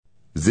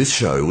This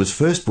show was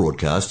first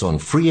broadcast on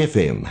Free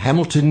FM,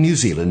 Hamilton, New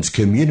Zealand's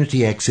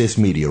community access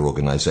media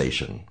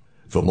organisation.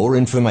 For more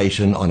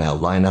information on our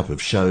lineup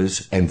of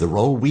shows and the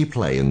role we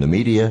play in the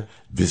media,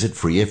 visit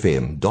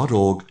freefm.org.nz.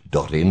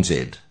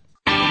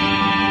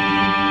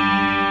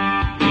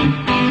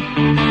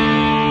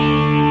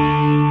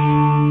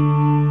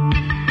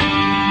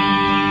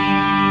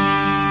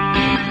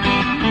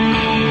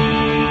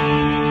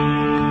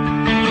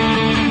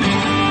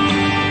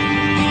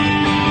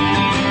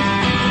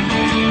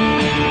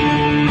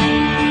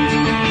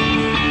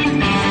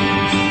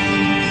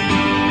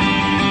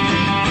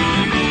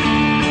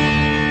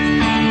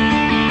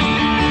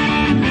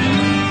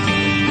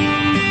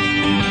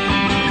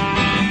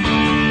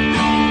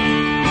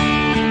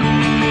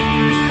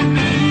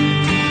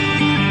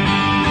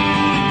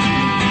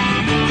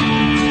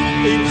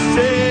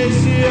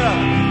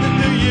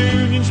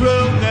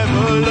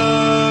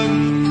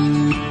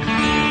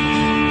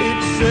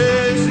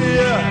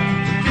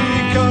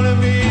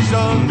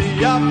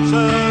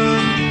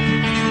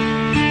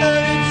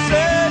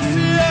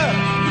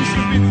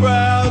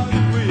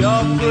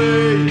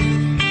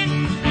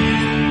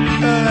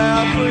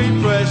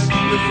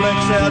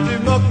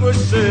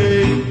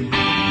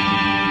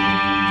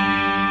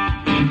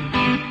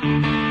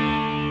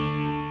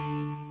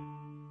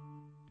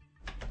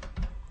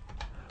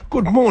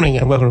 Good morning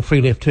and welcome to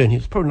Free Left Turn.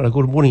 It's probably not a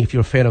good morning if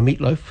you're a fan of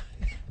Meatloaf.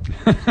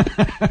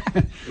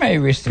 May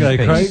rest in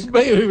peace.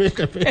 May rest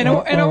in peace. And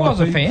I was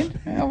a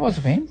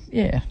fan.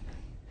 Yeah.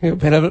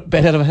 Bat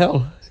out of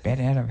hell. Bat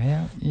out of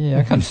hell.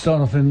 Yeah. He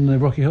started off in the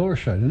Rocky Horror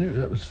Show, didn't it?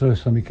 That was the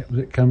first time he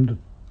came to...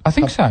 I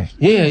think so.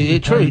 Yeah,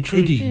 true. Eddie.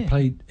 Yeah. He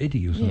played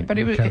Eddie or something. Yeah, but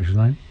it was, character's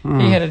name.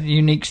 He had a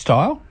unique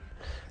style.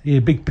 Yeah,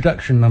 big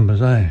production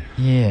numbers, eh?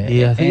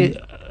 Yeah. I think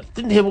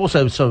didn't he have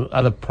also some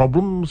other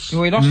problems?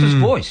 Well, he lost his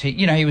voice.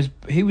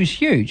 He was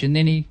huge, and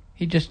then he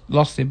just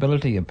lost the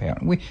ability,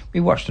 apparently.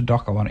 We watched a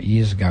doco on it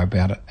years ago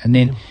about it, and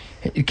then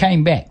it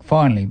came back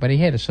finally, but he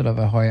had a sort of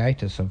a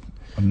hiatus of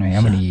I don't know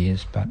how many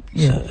years, but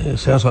yeah. So, it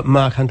sounds like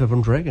Mark Hunter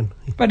from Dragon.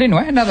 But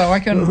anyway, another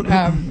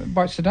icon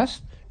bites the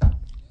dust.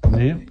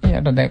 Yeah. Yeah, I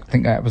don't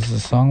think that was the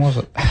song, was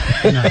it?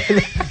 No.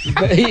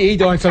 he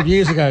died some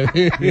years ago.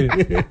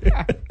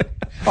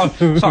 Oh,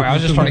 sorry, I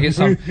was just trying to get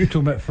some... You're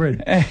talking about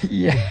Fred.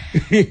 Yeah.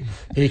 He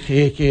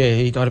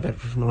died about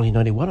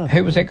 1991, I think.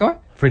 Who was that guy?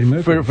 Freddie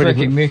Mercury.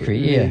 Freddie Mercury,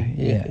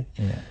 yeah.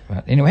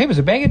 But anyway, he was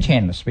a baggage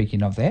handler,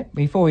 speaking of that.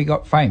 Before he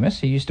got famous,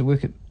 he used to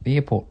work at the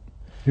airport.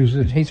 Who's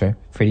this? Heathrow.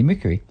 Freddie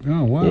Mercury.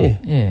 Oh, wow.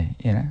 Yeah,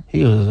 you know.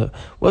 He was a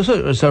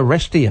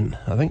Restian,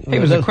 I think. He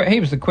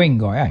was the Queen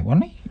guy,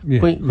 wasn't he? Yeah,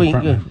 Queen.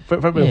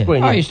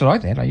 I used to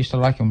like that. I used to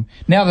like him.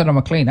 Now that I'm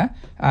a cleaner,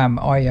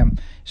 I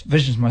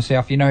visions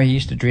myself. You know, he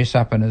used to dress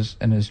up in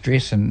his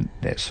dress and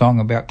that song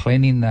about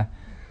cleaning the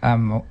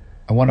I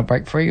Want to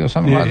Break Free or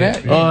something like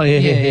that. Yeah. Oh,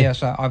 yeah.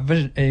 So I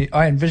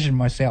envision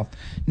myself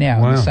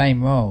now in the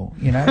same role,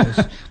 you know,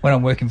 as when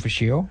I'm working for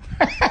Shell.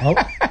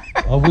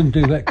 I wouldn't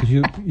do that because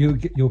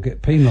you'll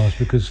get penalised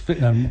because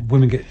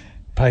women get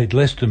paid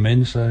less than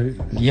men, so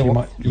you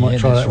might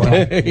try that one.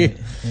 Yeah.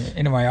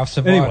 Anyway, I've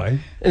survived.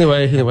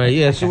 Anyway,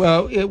 yeah.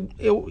 So,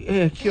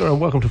 Kieran,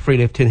 welcome to Free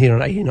Left 10 here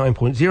on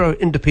 89.0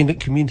 Independent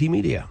Community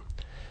Media.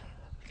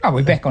 Oh,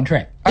 we're back on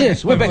track. Okay,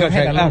 yes, we're back on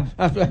track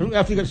after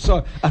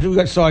we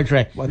got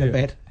sidetracked by the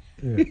bat.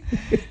 Yeah.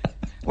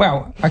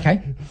 Well,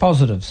 okay,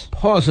 positives.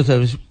 Well,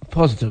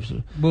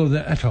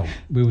 the atoll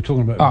we were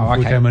talking about before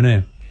we came in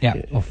here.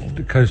 Yeah, off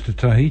the coast of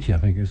Tahiti, I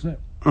think, isn't it?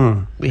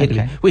 We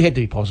had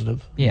to be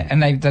positive. Yeah,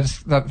 and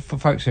for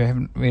folks who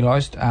haven't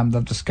realised,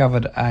 they've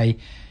discovered a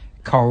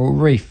coral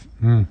reef.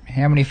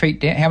 How many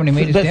feet down? How many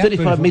metres down?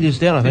 35 metres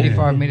down, I think.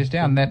 35 metres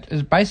down. That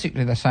is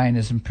basically they're saying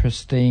is in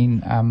pristine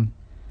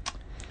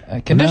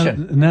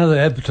condition. Now they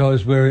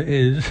advertise where it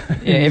is.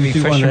 Yeah, every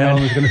fisherman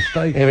is going to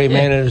stay. Every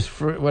man is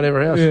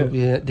whatever else will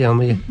be down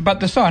there. But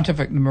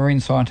the marine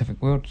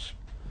scientific world's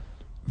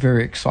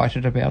very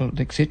excited about it,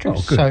 etc. Oh,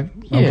 good. So,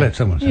 I'm glad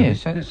someone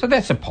said it. So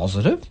that's a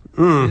positive.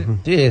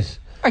 Yes.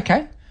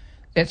 Okay,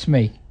 that's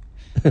me.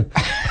 I've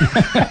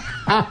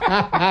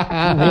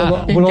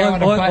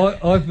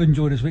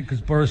enjoyed this week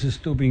because Boris has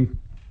still been,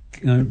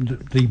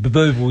 the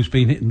proverbial's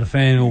been hitting the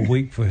fan all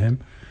week for him.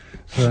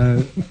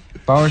 So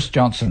Boris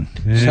Johnson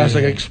sounds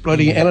like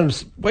exploding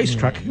Alan's waste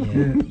truck.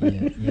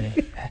 Yeah.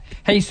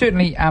 He's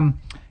certainly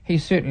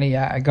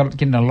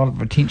getting a lot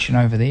of attention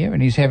over there,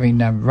 and he's having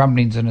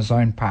rumblings in his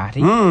own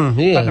party. But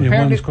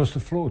one's crossed the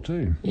floor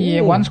too.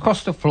 Yeah, one's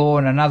crossed the floor,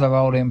 and another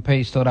old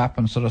MP stood up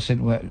and sort of said,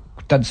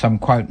 did some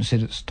quote and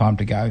said it's time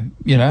to go.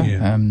 You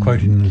know,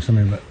 quoting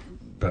something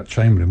about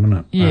Chamberlain,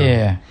 wasn't it?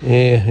 Yeah.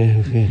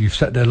 You've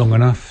sat there long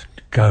enough.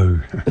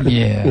 Go.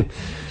 Yeah.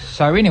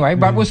 So anyway,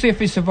 but we'll see if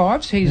he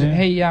survives. He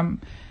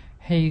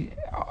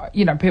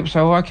people say,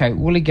 okay,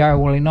 will he go,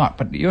 will he not?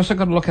 But you also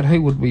got to look at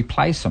who would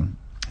replace him.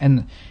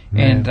 And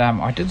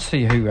I did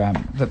see who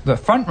the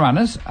front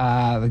runners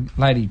are the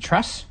Lady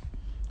Truss.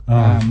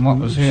 What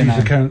was her name?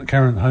 She's the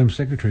current Home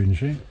Secretary, isn't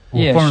she?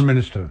 Or Foreign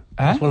Minister.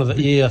 That's one of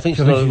the. I think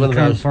she's one of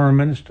current those. Foreign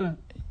Minister.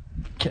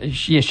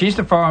 Yeah, she's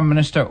the Foreign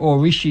Minister, or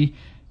Rishi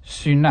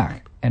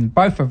Sunak. and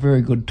both are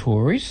very good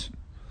Tories.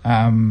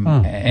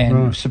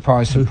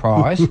 Surprise,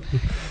 surprise.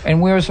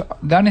 And whereas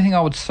the only thing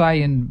I would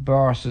say in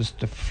Boris's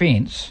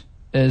defence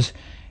is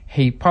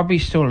he probably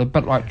still a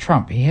bit like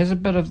Trump. He has a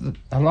lot of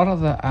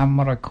the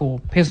what I call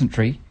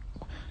peasantry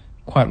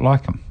quite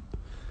like him.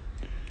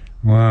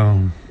 Wow.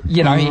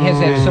 You know, he has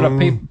that sort of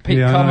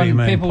common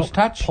people's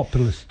touch.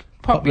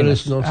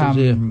 Populist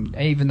nonsense,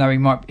 even though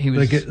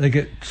they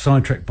get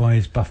sidetracked by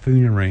his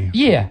buffoonery.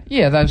 Yeah,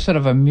 they're sort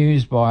of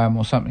amused by him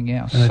or something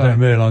else. And they don't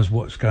realise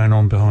what's going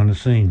on behind the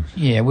scenes.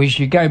 Yeah, whereas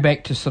you go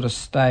back to sort of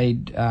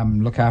staid,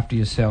 look after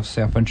yourself,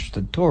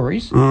 self-interested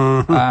Tories,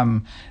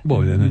 then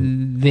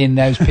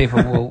those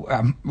people will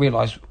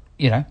realise,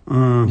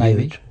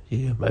 maybe.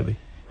 Yeah, maybe.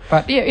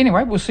 But yeah,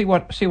 anyway, we'll see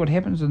what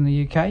happens in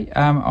the UK.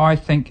 I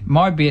think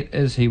my bet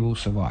is he will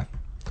survive.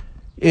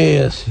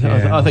 Yes,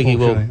 yeah, I think he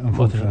will.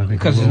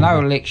 Because there's no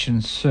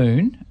election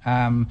soon.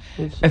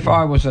 If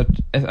I was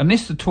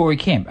unless the Tory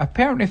camp,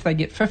 apparently if they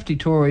get 50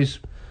 Tories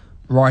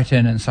write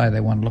in and say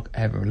they want to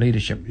have a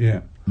leadership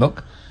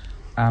look,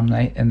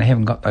 they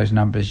haven't got those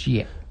numbers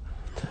yet.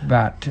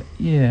 But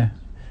yeah,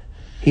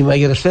 he may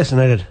get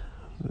assassinated.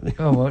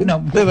 Oh well, no,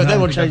 they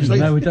won't change things.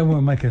 No, we don't want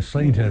to make a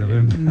saint out of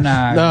him.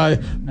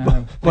 No.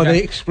 By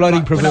the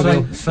exploding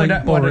proverbial. We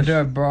don't want to do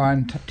a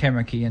Brian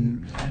Tamaki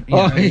and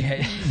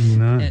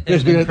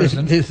there's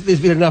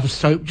been enough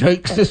soap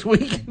jokes this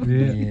week.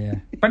 Yeah.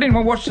 But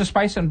anyway, watch the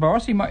space on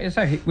Boris. He might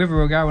say whether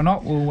he'll go or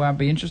not will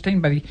be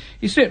interesting. But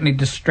he certainly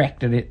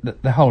distracted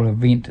it. The whole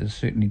event has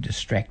certainly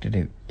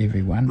distracted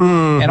everyone.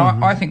 Mm-hmm. And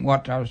I think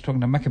what I was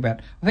talking to Mick about.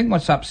 I think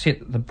what's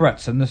upset the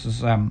Brits, and this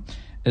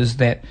is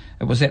that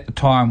it was at the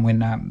time when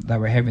they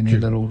were having their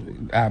little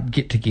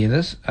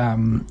get-togethers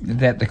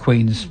that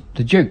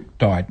the Duke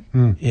died. Yeah,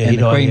 and he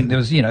died. Queen, there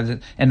was,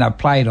 and they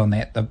played on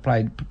that. They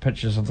played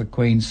pictures of the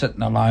Queen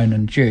sitting alone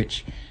in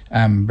church,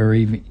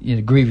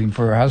 grieving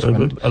for her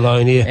husband.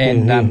 Alone, yeah.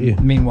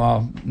 And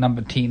meanwhile,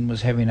 Number 10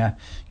 was having a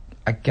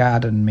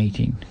garden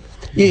meeting.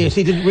 Yes,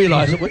 he didn't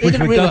realise it. Which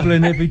were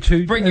doubling every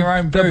two. Bring your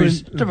own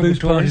booze. Booze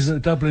parties that are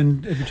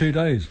doubling every 2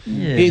 days.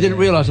 Yeah. He didn't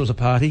realise it was a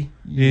party.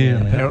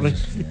 Yeah, apparently.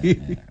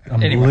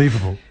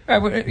 Unbelievable.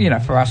 Anyway,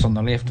 for us on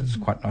the left, it's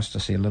quite nice to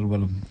see a little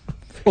bit of.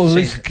 Well, at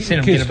least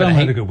Keir Starmer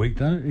had a good week,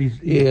 though.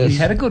 He's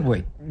had a good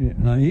week. Yeah,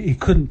 no, he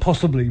couldn't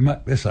possibly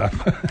muck this up.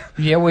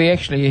 Yeah,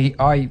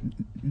 I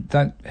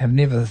have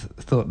never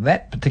thought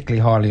that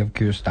particularly highly of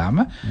Keir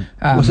Starmer.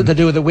 Was it to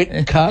do with the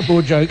wet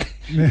cardboard joke?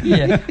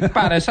 Yeah,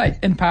 but I say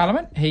in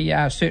Parliament, he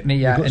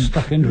certainly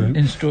stuck into him.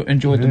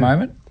 Enjoyed the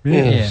moment.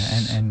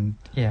 Yes.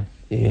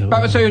 Yeah,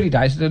 but it's early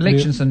days. The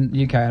elections in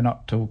the UK are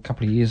not till a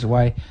couple of years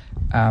away.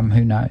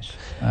 Who knows?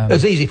 It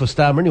was easy for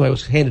Starmer anyway. It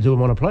was handed to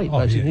him on a plate,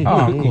 basically.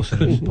 Yeah. Of course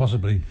it is. Couldn't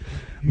possibly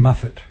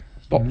muff it.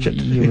 Botch it.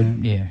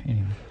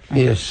 Anyway.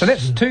 Yes. So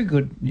that's 2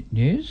 good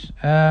news.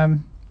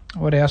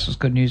 What else is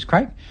good news,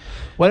 Craig?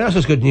 What else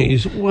is good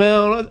news?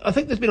 Well, I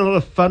think there's been a lot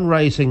of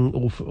fundraising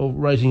or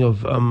raising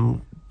of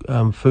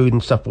food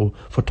and stuff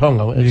for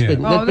Tonga.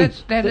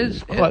 That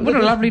is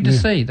lovely to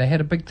see. They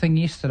had a big thing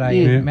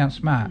yesterday in Mount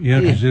Smart. Yeah,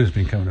 Brazil's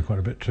been coming to quite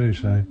a bit too.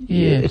 So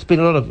it's been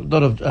a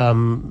lot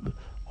of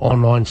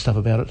online stuff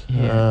about it.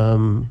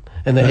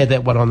 And they had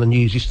that one on the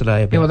news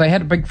yesterday. Well, they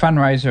had a big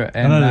fundraiser.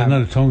 And I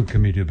know the Tonga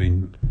community have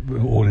been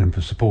all in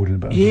for supporting it.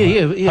 But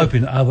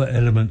hoping other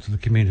elements of the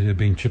community have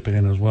been chipping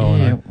in as well.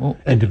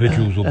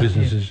 Individuals or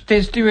businesses.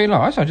 Do you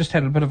realise, I just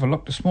had a bit of a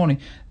look this morning,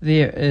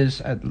 there is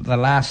the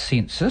last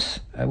census,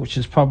 which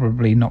is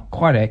probably not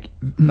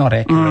not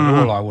accurate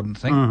at all, I wouldn't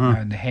think,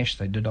 knowing the hash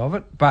they did of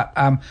it, but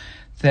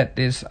that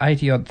there's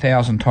 80-odd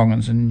thousand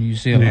Tongans in New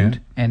Zealand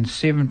and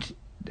 70...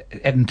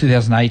 in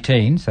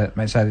 2018, so that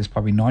may say there's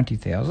probably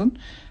 90,000,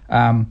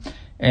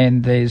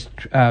 and there's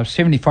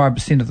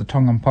 75% of the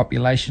Tongan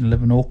population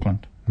live in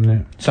Auckland.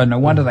 Yeah. So no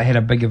wonder they had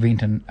a big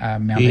event in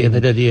Mount Eden. They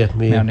did,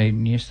 Mount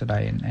Eden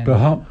yesterday. But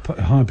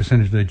a high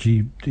percentage of their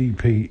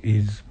GDP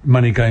is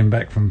money going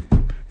back from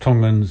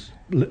Tongans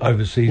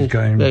overseas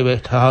going. What do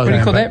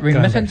you call that?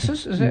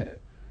 Remittances? Is it?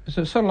 Is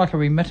it sort of like a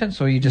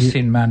remittance, or you just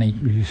send money?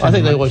 I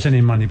think they always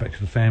sending money back to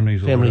the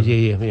families. Yeah.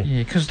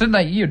 Because didn't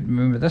they? You'd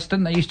remember this?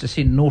 Didn't they used to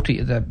send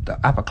the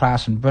upper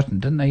class in Britain?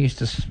 Didn't they used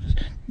to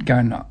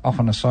going off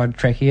on a side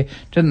track here?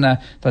 Didn't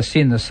they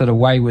send the sort of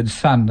wayward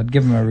son? They'd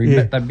give them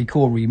a they'd be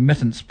called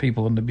remittance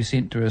people, and they'd be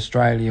sent to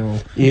Australia or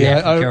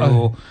Africa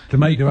or to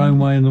make their own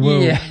way in the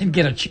world. Yeah, and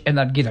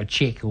they'd get a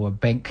cheque or a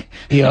bank.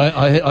 Yeah,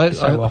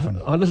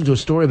 often. I listened to a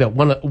story about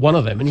one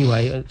of them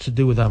anyway, to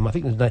do with I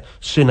think his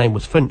surname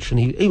was Finch, and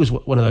he was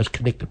one of those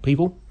connected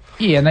people.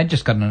 Yeah, and they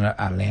just got an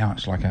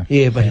allowance, like a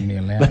family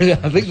allowance.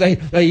 But I think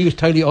he was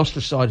totally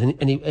ostracised,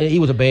 and he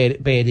was a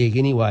bad egg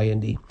anyway,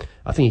 and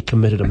I think he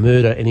committed a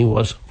murder, and he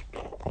was,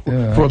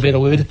 for a better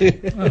word.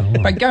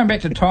 But going back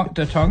to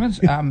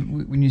Tongans,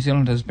 New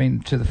Zealand has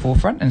been to the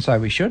forefront, and so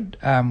we should.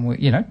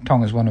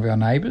 Tonga's one of our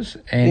neighbours,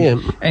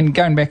 and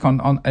going back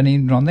on and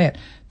even on that,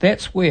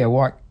 that's where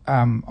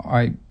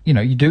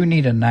you do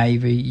need a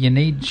navy. You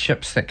need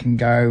ships that can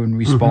go and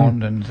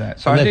respond and that.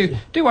 So I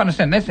do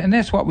understand that, and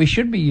that's what we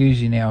should be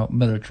using our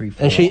military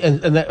for.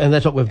 And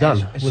that's what we've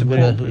done.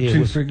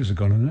 Two frigates have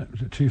gone in it.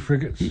 Was it 2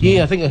 frigates?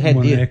 Yeah, I think it had.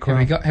 One Yeah.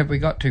 aircraft. Have we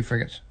got 2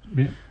 frigates?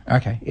 Yeah.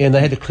 Okay. Yeah, and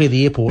they had to clear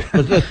the airport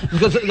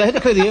because they had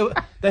to clear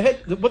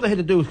the what they had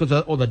to do was because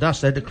of all the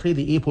dust. They had to clear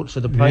the airport so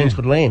the planes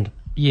could land.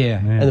 Yeah.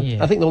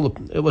 And I think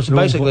it was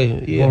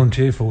basically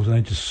volunteer force, and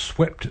they just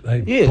swept it by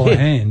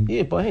hand.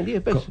 Yeah, by hand. Yeah,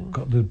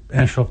 got the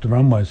ash off the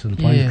runway so the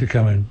planes could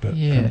come in. But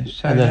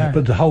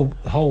but the whole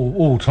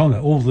all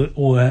Tonga, all the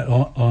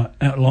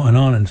outlying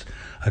islands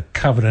are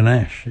covered in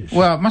ash.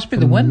 Well, it must be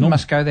the wind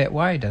must go that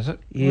way, does it?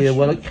 Yeah.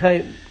 Well, it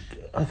came.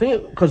 I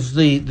think because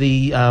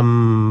the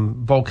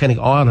volcanic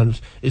islands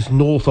is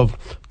north of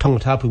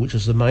Tongatapu, which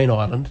is the main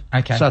island.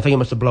 Okay. So I think it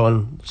must have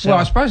blown south. Well,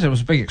 I suppose it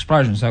was a big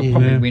explosion, so it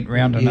probably went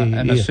round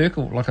in a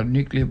circle like a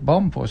nuclear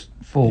bomb for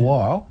a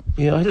while.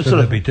 Yeah, I just so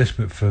they'd be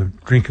desperate for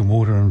drinking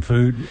water and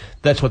food.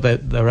 That's what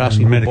they're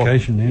asking. And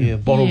medication,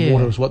 bottled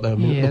water is what they're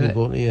looking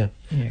for. Yeah.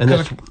 And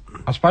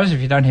I suppose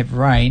if you don't have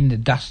rain, the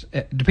dust,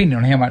 depending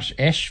on how much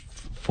ash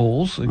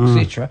falls,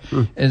 etc.,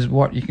 is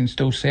what you can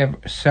still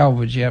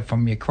salvage out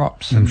from your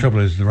crops. And the trouble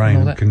is, the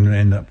rain can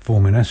end up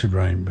forming acid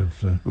rain. But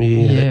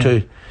that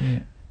too. Yeah.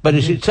 But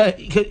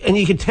and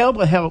you can tell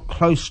by how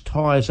close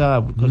ties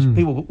are because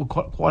people were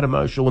quite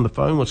emotional when the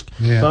phone was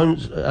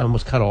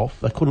cut off.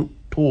 They couldn't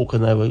talk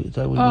and they were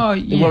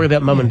worried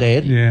about mum and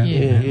dad.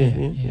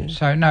 Yeah.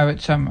 So no,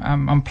 it's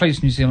I'm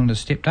pleased New Zealand has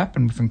stepped up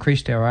and we've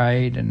increased our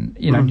aid, and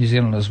New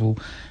Zealanders who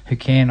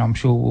can, I'm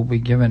sure, will be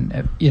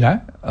given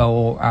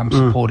or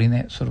supporting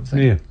that sort of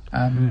thing.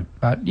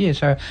 But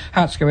so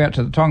hearts go out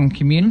to the Tongan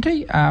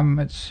community.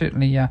 It's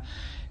certainly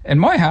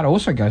and my heart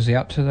also goes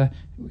out to the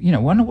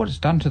wonder what it's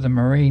done to the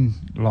marine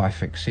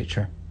life,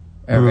 etc.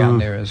 around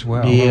there as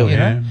well.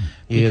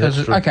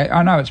 Because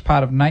I know it's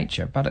part of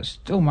nature, but it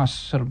still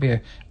must sort of be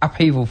a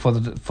upheaval for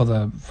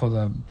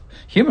the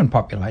human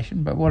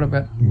population. But what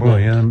about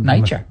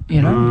nature?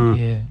 Well,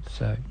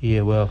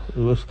 it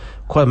was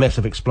quite a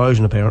massive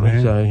explosion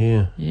apparently.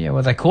 So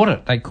well, they caught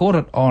it. They caught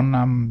it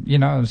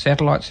on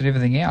satellites and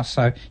everything else.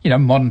 So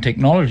modern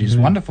technology is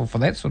wonderful for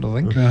that sort of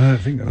thing. I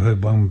think I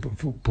heard one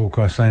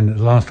broadcast saying that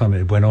the last time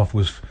it went off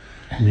was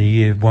in the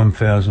year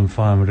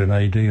 1500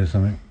 AD or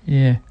something.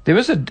 Yeah, there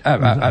was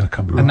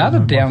another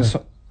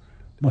downside.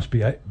 Must be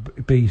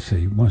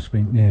BC. Must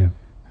be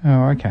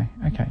Oh, okay.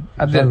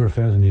 It's over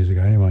 1,000 years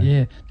ago, anyway.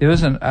 Yeah, there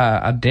was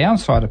a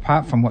downside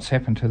apart from what's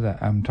happened to the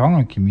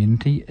Tongan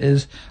community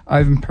is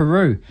over in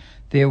Peru.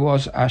 There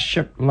was a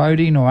ship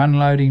loading or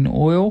unloading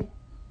oil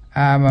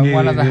in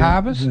one of the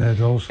harbours,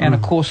 and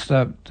of course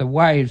the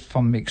wave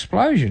from the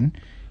explosion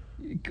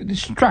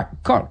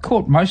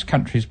caught most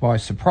countries by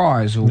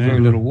surprise or very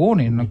little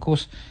warning, and of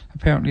course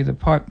apparently the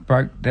pipe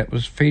broke that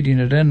was feeding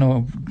it in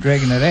or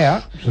dragging it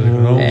out,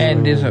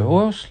 and there's an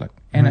oil slick,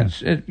 and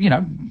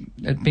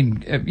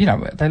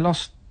they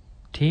lost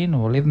 10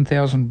 or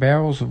 11,000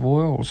 barrels of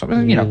oil or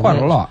something, quite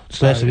a lot.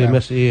 Massively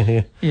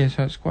messy, yeah.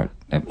 So it's quite.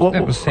 That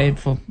was sad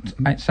for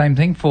same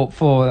thing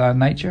for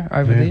nature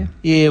over there.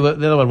 Yeah, well,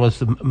 the other one was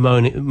the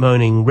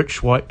moaning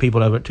rich white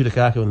people over at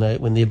Tutakaka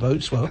when their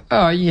boats were.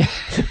 Oh yeah,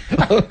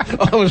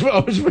 I was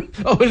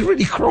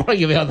really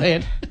crying about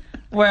that.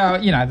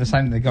 Well, the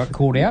same. They got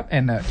called out,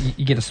 and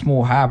you get a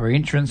small harbour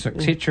entrance,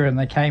 etc. And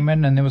they came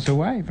in, and there was a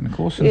wave, and of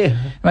course, and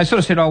they sort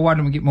of said, "Oh, why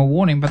didn't we get more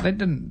warning?" But they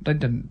didn't. They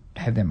didn't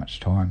have that much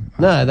time.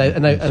 No, they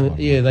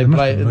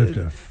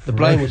blamed. The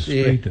blame was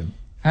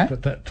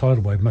But that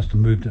tidal wave must have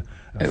moved at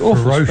a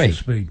ferocious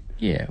speed.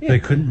 Yeah, they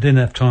didn't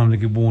have time to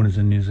give warnings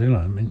in New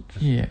Zealand.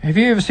 Have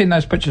you ever seen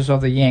those pictures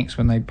of the Yanks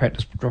when they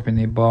practice dropping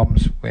their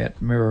bombs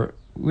at Mirror?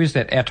 Where's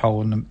that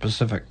atoll in the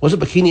Pacific? Was it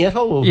Bikini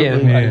Atoll? Or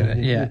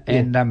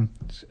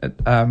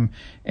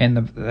and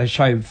they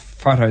show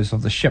photos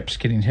of the ships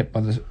getting hit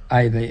by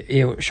the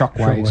air shock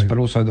waves, but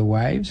also the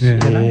waves. So no,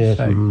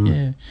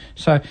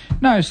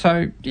 and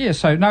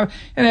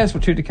as for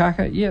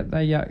Tutakaka,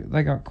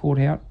 they got caught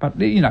out, but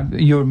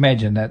you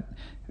imagine that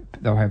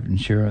they'll have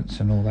insurance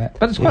and all that,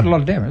 but it's quite a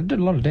lot of damage. It did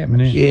a lot of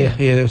damage.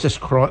 There was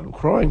just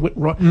crying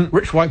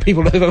rich white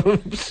people over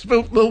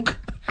spilt milk.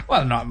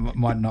 Well, some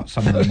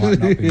of them might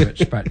not be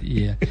rich, but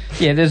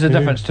there's a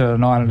difference to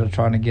an islander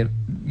trying to get,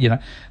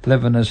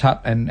 live in his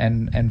hut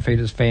and feed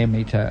his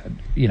family to,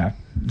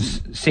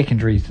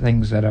 secondary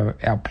things that are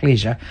our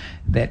pleasure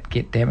that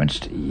get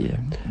damaged.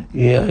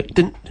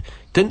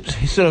 Didn't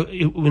sort of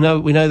we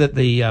know that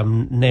the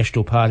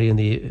National Party and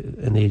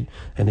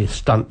their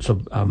stunts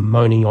of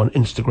moaning on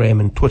Instagram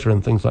and Twitter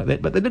and things like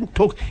that, but they didn't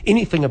talk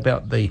anything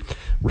about the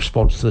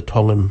response to the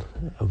Tongan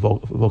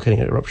volcanic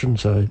eruption.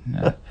 So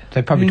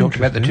they probably talked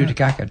about the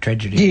Tutakaka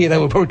tragedy. Yeah, they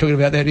were probably talking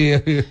about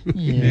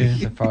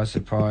that.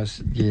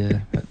 Surprise.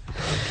 Yeah. But,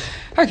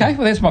 okay,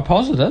 well that's my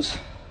positives.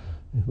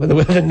 Well, there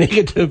were the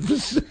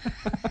negatives.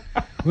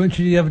 Weren't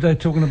you the other day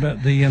talking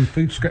about the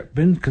food scrap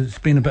bin? Because it's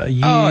been about a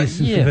year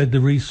since we've had the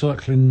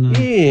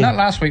recycling. Not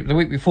last week, the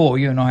week before,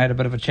 you and I had a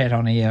bit of a chat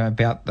on here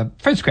about the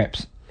food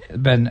scraps.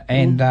 bin,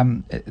 and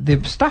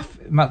the stuff,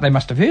 they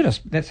must have heard us.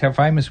 That's how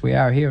famous we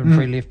are here in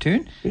Free Left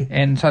Turn.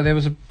 And so there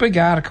was a big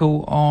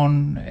article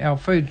on our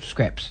food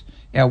scraps,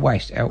 our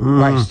waste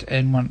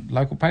in one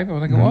local paper, I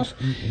think it was.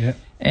 Yeah.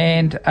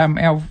 And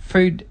our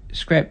food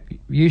scrap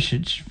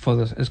usage for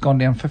this has gone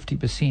down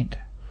 50%.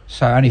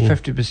 So only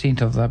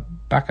 50% of the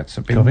buckets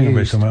have been used. I think I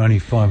read somewhere only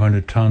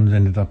 500 tonnes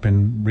ended up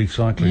in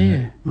recycling.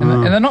 Yeah,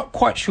 and they're not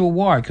quite sure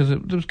why, because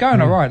it was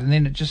going all right, and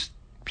then it just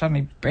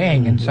suddenly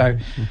bang, and so...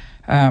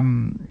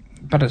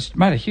 but it's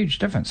made a huge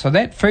difference. So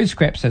that food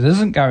scraps that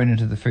isn't going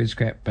into the food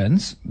scrap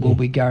bins will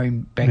be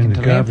going back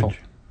into landfill.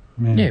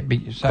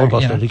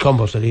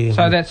 Composted, yeah.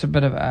 So that's a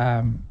bit of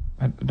I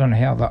don't know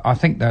how. I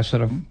think they're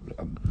sort of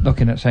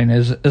looking at saying,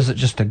 is it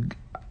just a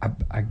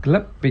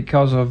glip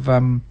because of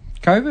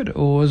COVID,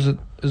 or is it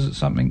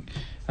something,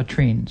 a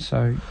trend?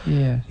 So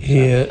and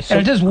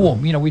it is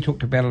warm. You know, we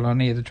talked about it on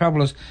air. The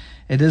trouble is,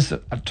 it is a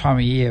time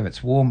of year.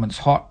 It's warm. It's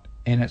hot.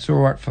 And it's all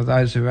right for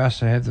those of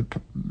us who have the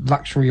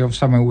luxury of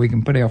somewhere we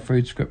can put our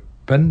food scrap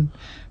bin.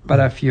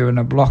 But if you're in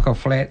a block of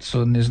flats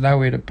and there's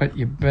nowhere to put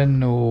your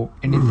bin or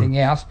anything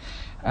else,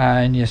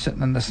 and you're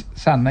sitting in the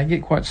sun, they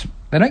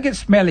don't get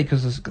smelly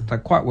because they're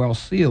quite well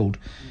sealed.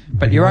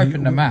 But you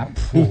open them up,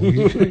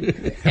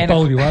 and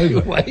bowl you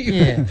over.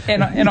 Yeah,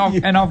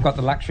 and I've got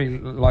the luxury,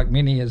 like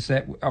many, is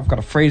that I've got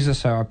a freezer,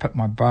 so I put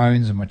my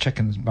bones and my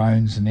chicken's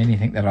bones and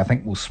anything that I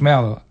think will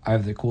smell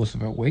over the course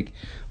of a week,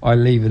 I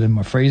leave it in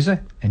my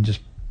freezer and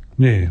just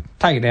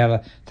take it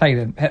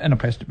in a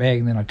plastic bag,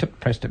 and then I tip the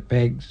plastic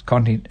bag's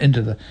content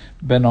into the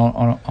bin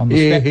on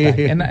the scrap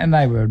day. And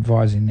they were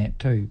advising that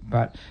too.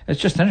 But it's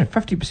just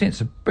 50%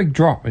 is a big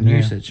drop in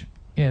usage.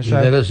 Yeah, so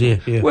that is,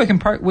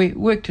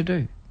 work to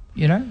do.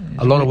 You know,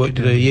 a lot of work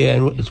to do,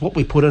 and it's what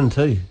we put in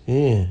too.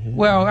 Yeah.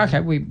 Well, okay,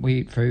 we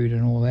eat food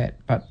and all that,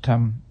 but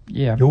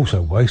you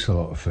also waste a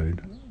lot of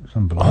food. It's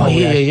unbelievable. Oh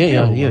yeah.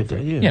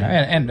 You know,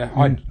 and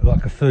I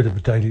like a third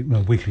of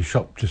a weekly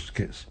shop just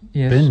gets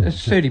binned.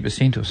 It's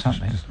 30% or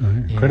something.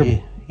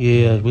 Incredible.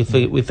 Yeah, we're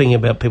thinking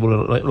about people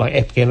like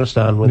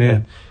Afghanistan with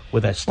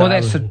that stuff. Well,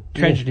 that's the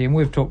tragedy, and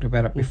we've talked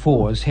about it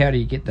before. Is how do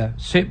you get the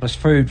surplus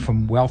food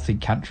from wealthy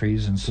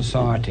countries and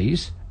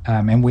societies?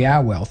 And we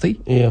are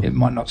wealthy. Yeah. It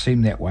might not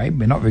seem that way.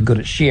 We're not very good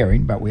at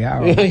sharing, but we are.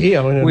 We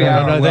are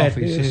a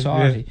wealthy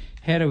society.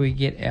 How do we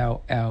get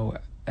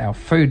our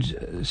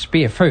food,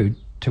 spare food,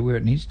 to where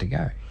it needs to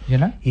go? You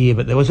know. Yeah,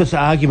 but there was this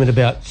argument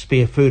about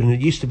spare food, and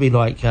it used to be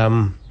like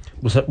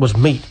was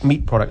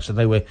meat products, and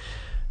they were.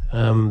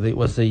 It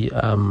was the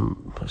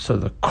sort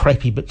of the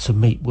crappy bits of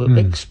meat were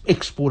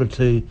exported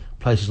to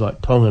places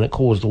like Tonga, and it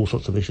caused all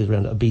sorts of issues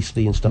around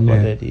obesity and stuff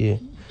like that.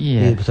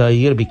 Yeah, so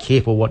you got to be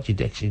careful what you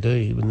actually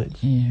do.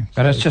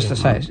 But it's just to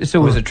say, it's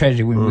always a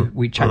tragedy when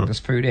we chuck this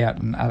food out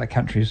in other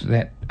countries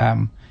that,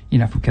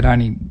 if we could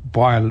only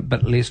buy a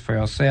bit less for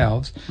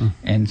ourselves, and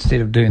instead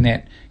of doing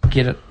that,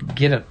 get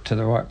it to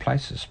the right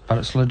places. But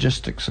it's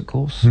logistics, of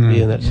course.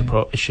 Yeah, that's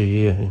the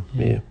issue.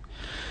 Yeah.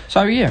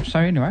 So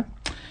anyway,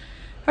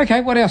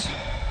 okay, what else?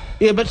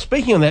 Yeah, but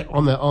speaking on that,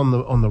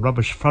 on the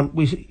rubbish front,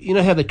 you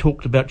know how they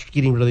talked about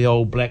getting rid of the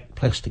old black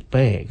plastic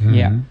bag.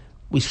 Yeah,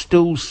 we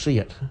still see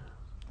it.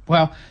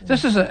 Well,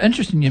 this is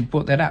interesting you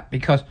brought that up,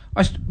 because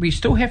we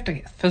still have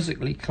to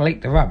physically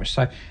collect the rubbish.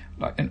 So,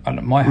 like in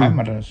my home,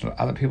 I don't know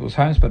other people's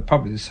homes, but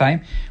probably the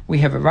same. We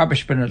have a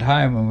rubbish bin at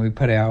home, and we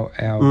put our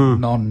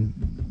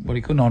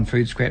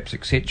non-food scraps,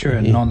 etc.,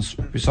 and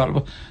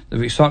non-recyclable. The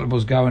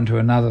recyclables go into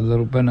another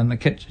little bin in the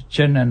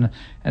kitchen, and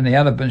the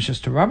other bin's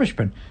just a rubbish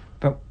bin.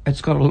 But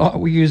it's got a lot.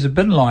 We use a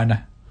bin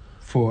liner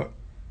for it,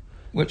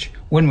 which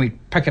when we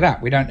pick it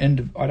up, I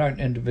don't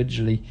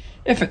individually.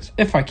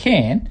 If I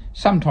can,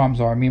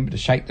 sometimes I remember to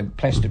shake the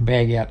plastic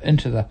bag out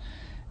into the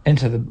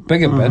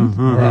bigger bin,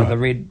 the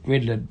red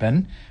lid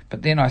bin.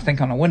 But then I think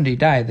on a windy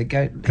day, he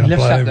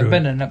lifts up the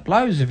bin and it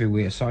blows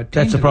everywhere. So I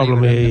tend to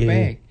leave it in the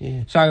bag.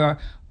 Yeah. So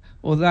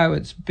although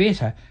it's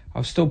better,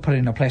 I've still put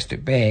in a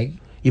plastic bag.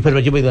 You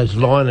mean those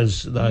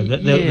liners though?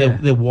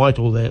 They're white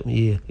or that?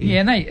 Yeah,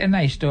 and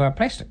they still are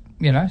plastic.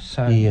 You know,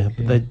 so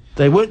but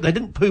they they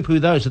didn't poo-poo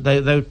those.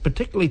 They were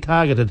particularly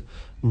targeted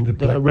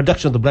the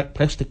reduction of the black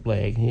plastic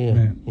bag.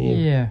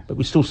 Yeah. But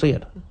we still see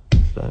it.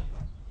 So.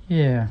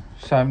 Yeah.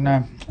 So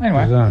no.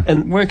 Anyway,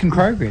 and work in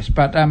progress.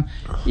 But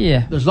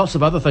there's lots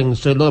of other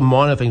things too. A lot of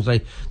minor things.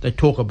 They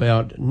talk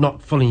about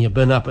not filling your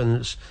bin up, and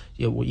it's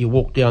you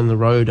walk down the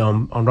road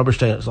on rubbish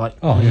day, and it's like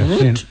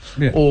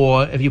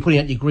or if you're putting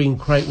out your green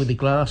crate with the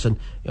glass, and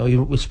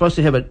we're supposed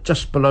to have it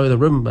just below the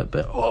rim, but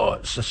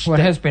it's just. Well,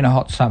 it has been a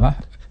hot summer.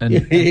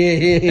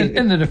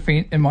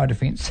 In my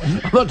defence,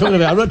 I'm not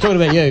talking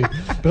about you.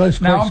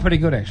 But I'm pretty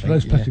good actually.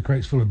 Those plastic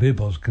crates full of beer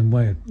bottles can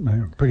weigh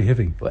pretty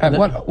heavy.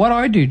 What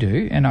I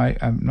do, and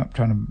I'm not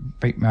trying to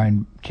beat my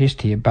own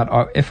chest here,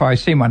 but if I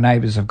see my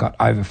neighbours have got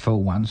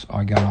overfull ones,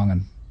 I go along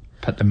and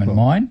put them in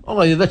mine.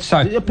 Oh, yeah, that's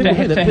so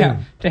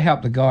to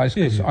help the guys.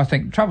 Cause I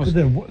think trouble is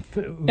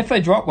if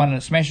they drop one and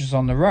it smashes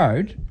on the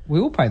road, we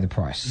all pay the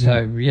price.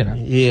 So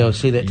Yeah, I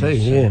see that too.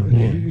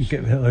 You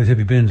get those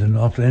heavy bins, and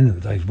after the end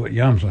of the day, what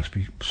your arms must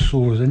be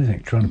sore as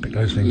anything trying to pick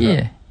those things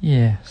up.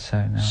 Yeah. So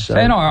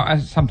I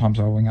sometimes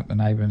I'll ring up the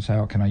neighbour and say,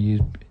 "Oh, can I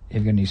use?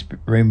 Have you got any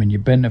room in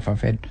your bin if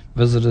I've had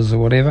visitors or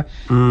whatever?"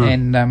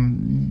 And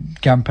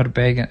go and put a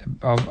bag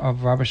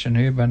of rubbish in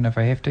her bin if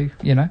I have to.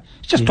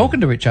 It's just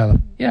talking to each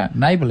other.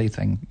 Neighbourly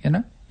thing.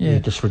 Yeah,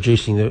 just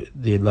reducing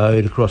the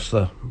load across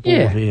the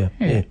board.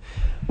 Yeah.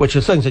 Which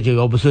are things that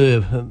you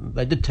observe.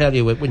 They did tell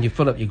you when you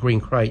fill up your green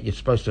crate, you're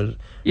supposed to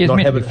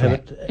not have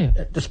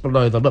it just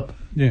below the lip.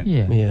 Yeah,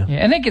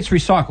 and that gets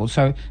recycled,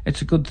 so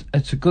it's a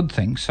good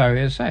thing. So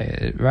as I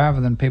say, rather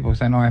than people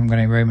saying, "I haven't got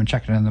any room," and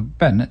chuck it in the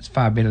bin, it's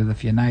far better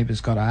if your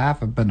neighbour's got a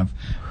half a bin of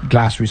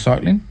glass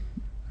recycling.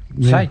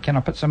 Say, "Can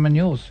I put some in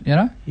yours?"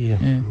 Yeah.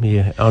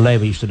 Our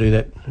neighbour used to do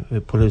that.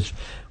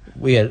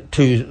 We had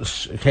two.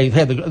 Okay,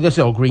 this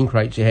old green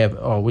crates you have.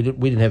 Oh, we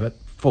didn't have it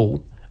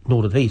full,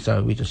 nor did he.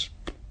 So we just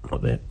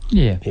like that.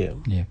 Yeah.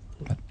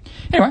 But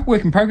anyway,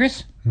 work in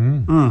progress.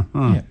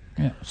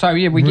 Yeah. So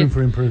we room get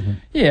for improvement.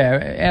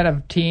 Yeah, out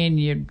of 10,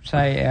 you'd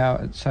say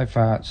so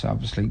far it's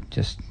obviously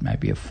just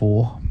maybe a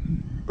 4.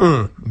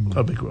 I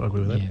agree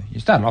with that. Yeah, you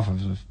started off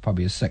as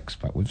probably a 6,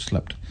 but we've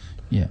slipped.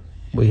 Yeah.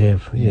 We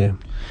have. Yeah.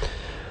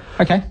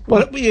 Okay.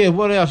 Well,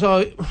 what else?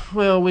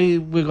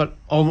 We got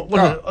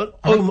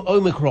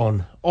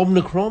Omicron.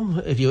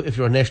 If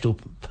you're a National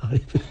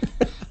Party.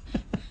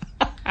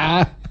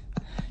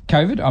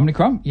 COVID,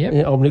 Omicron. Yep.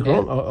 Yeah,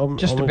 Omicron. Yeah.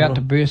 Just about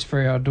to burst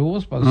through our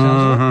doors by the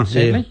sounds of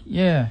it. Sadly.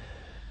 Yeah.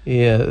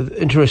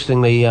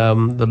 Interestingly,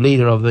 the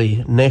leader of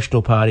the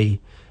National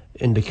Party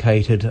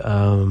indicated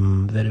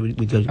that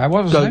we go.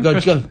 What was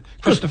his name?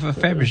 Christopher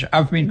Fabergé.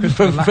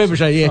 Christopher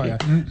Fabergé.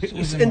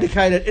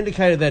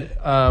 Indicated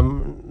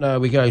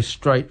that we go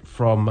straight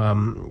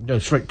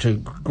to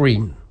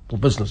green for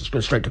business.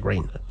 Go straight to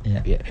green.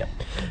 Yeah.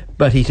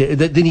 But he said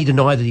then he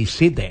denied that he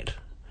said that.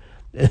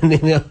 And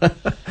then,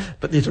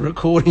 but there's a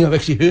recording. I've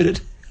actually heard it.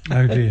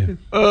 Oh dear.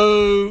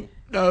 Oh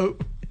no.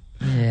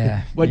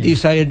 Yeah. What do you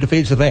say in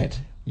defence of that?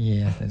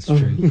 Yeah, that's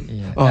true.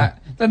 Yeah.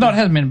 That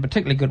hasn't been a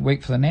particularly good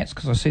week for the Nats,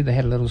 because I see they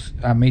had a little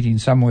meeting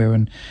somewhere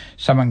and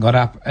someone got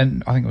up,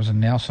 and I think it was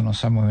in Nelson or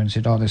somewhere, and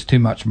said, there's too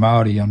much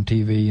Māori on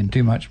TV and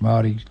too much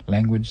Māori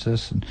language,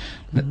 this and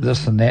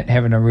that,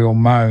 having a real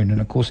moan.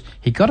 And of course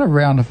he got a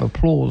round of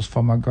applause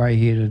from a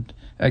grey-haired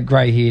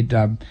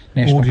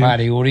National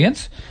Party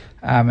audience,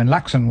 and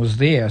Luxon was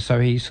there,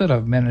 so he sort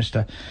of managed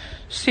to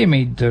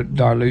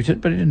semi-dilute it,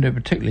 but he didn't do a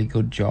particularly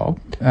good job,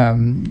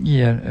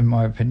 in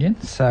my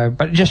opinion. So,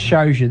 but it just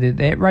shows you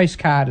that race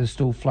card is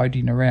still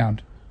floating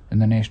around in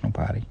the National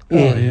Party.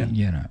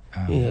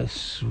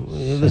 Yes.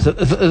 There's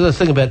a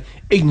thing about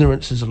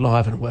ignorance is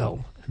alive and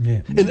well.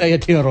 Yeah. In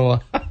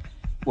Aotearoa.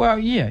 Well,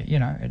 at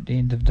the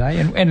end of the day,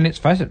 and let's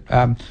face it,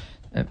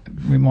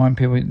 remind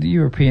people, the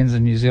Europeans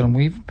in New Zealand,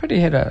 we've pretty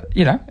had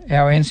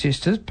our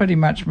ancestors pretty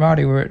much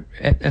Māori were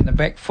in the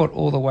back foot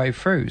all the way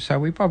through, so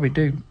we probably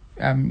do.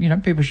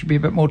 People should be a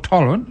bit more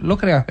tolerant.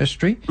 Look at our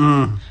history.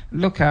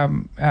 Look at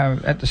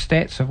the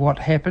stats of what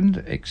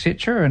happened,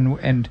 etc.,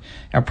 and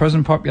our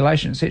prison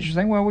population, etc.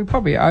 Saying, well, we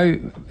probably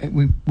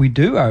we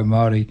do owe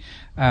Māori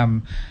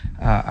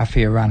a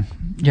fair run.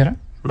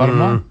 Bottom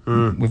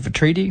line, with the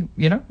treaty,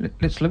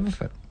 let's live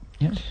with it.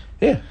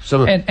 Yeah.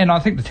 And I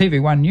think the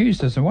TV1 News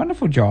does a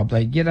wonderful job.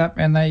 They get up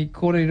and they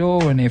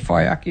kōrero and they're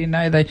whaiaki, and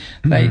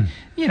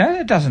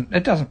it doesn't.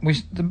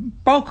 The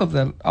bulk of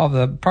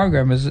the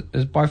program is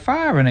by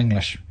far in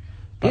English.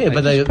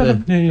 But they put a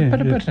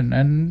bit in,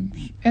 and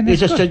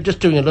it's just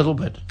doing a little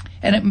bit.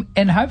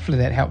 And hopefully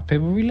that helps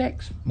people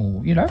relax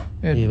more.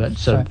 But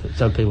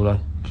some people are.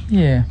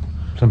 Yeah.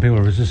 Some people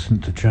are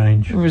resistant to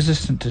change. Yeah,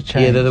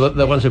 they're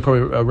the ones who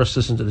probably are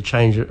resistant to the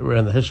change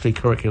around the history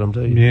curriculum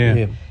too.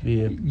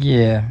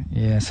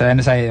 Yeah. So,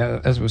 and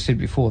as we said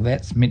before,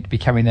 that's meant to be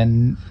coming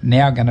in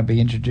now, going to be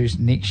introduced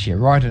next year,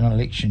 right in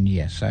election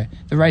year. So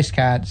the race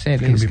card,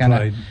 sadly, is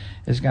going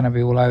to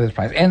be all over the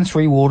place. And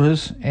Three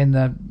Waters, and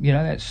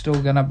that's still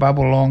going to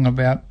bubble along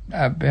about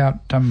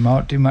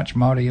too much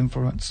Māori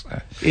influence. So.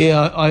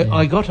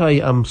 I got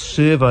a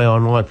survey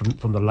online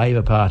from the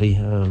Labour Party.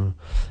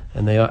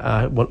 And they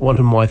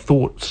wanted my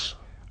thoughts.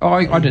 Oh,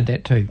 I did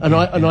that too. And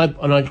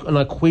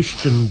I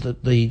questioned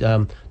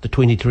the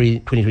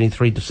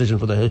 2023 decision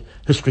for the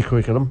history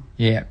curriculum.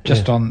 Yeah,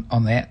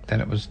 on that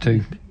it was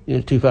too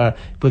far,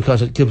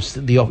 because it gives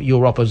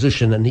your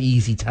opposition an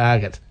easy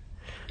target.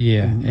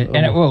 Yeah, and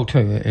it will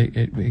too.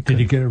 Did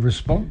you get a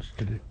response?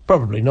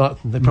 Probably not.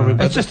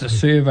 It's just a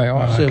survey.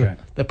 Okay.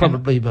 They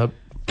probably.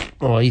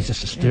 He's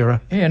just a stirrer.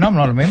 Yeah, and I'm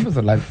not a member of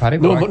the Labour Party.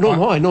 Nor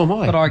am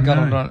I. But I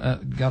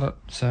got it.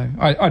 So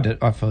I did.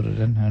 I filled it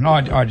in, and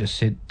I just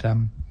said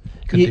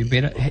could do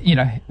better.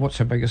 What's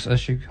the biggest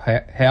issue?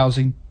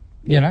 Housing.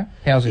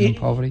 Housing and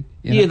poverty.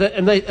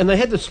 And they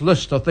had this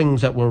list of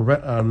things that were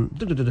and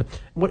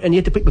you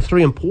had to pick the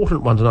 3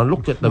 important ones, and I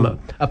looked at them.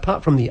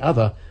 Apart from the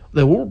other,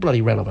 they're all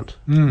bloody relevant.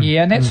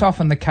 Yeah, and that's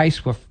often the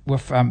case with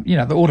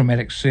the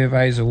automatic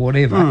surveys or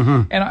whatever.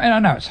 And I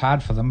know it's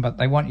hard for them, but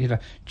they want you to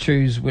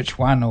choose which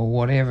one or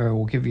whatever,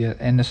 or give you,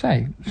 and to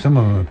say some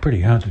of them are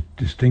pretty hard to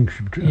distinguish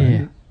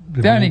between.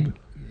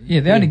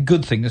 The only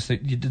good thing is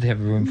that you did have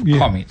a room for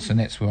comments, and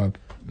that's why.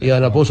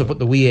 And I've also put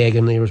the WEAG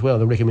in there as well.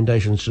 The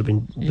recommendations should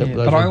have been.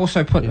 But I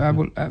also put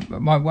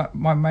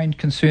my main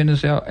concern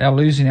is our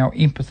losing our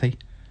empathy.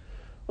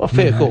 Oh,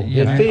 fair call.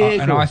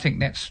 And I think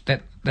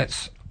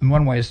that's in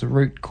one way is the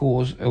root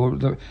cause or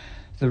the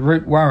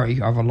root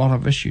worry of a lot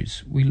of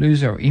issues. We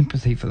lose our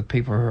empathy for the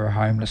people who are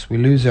homeless. We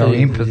lose our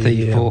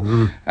empathy for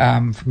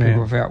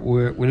people without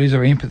work. We lose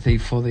our empathy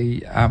for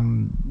the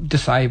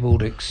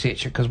disabled,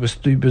 etc., because we're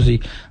too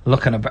busy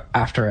looking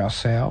after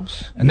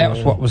ourselves. And that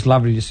was what was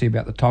lovely to see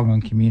about the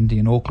Tongan community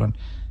in Auckland.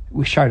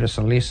 We showed us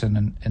a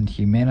lesson in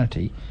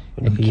humanity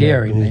and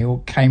caring. They all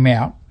came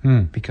out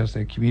because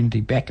their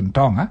community back in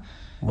Tonga.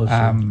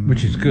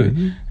 Which is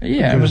good.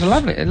 Yeah, it was a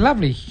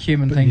lovely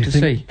human thing to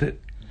see.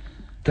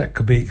 That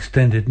could be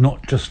extended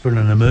not just for an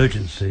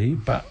emergency,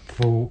 but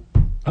for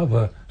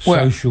other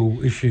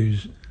social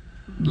issues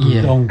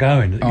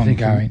ongoing.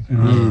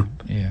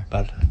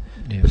 But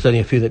there's only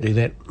a few that do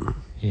that.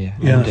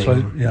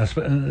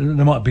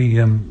 There might be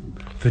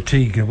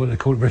fatigue, what they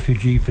call it,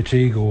 refugee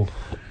fatigue, or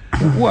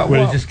where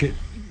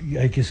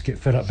they just get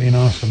fed up being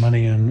asked for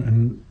money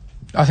and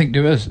I think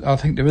there is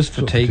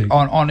fatigue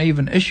on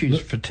even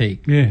issues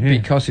fatigue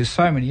because there's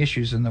so many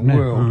issues in the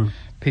world.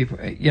 People,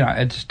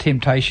 it's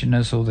temptation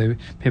is, or the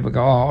people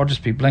go, I'll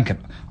just be blinking.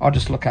 I'll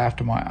just look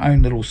after my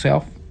own little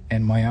self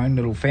and my own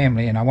little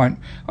family, and I want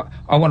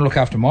to look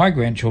after my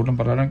grandchildren,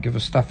 but I don't give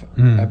a stuff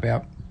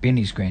about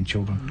Benny's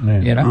grandchildren.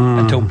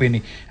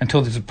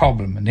 Until there's a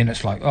problem, and then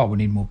it's like, we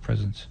need more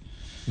prisons.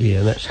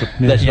 Yeah, that's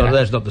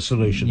not the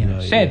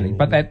solution. Sadly,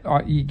 but that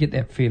you get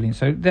that feeling.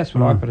 So that's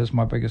what I put as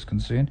my biggest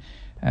concern.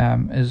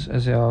 Is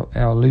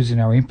our losing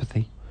our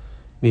empathy.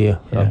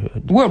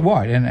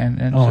 Worldwide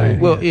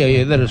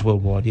that is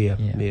worldwide.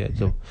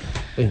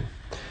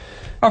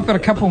 I've got a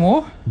couple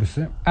more. What's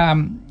that?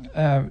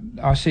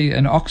 I see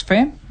an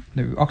Oxfam.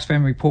 The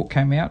Oxfam report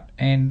came out,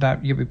 and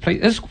you'll be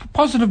pleased. It's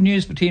positive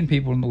news for 10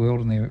 people in the world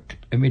and their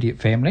immediate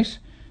families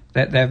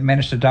that they've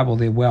managed to double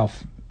their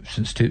wealth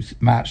since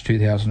March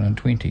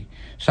 2020.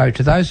 So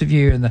to those of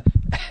you in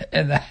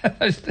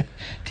those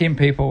 10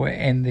 people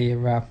and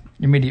their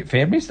immediate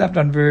families, they've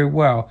done very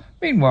well.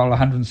 Meanwhile,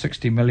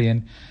 160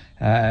 million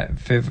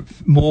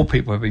more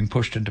people have been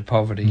pushed into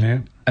poverty.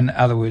 In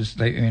other words,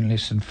 they earn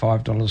less than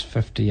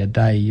 $5.50 a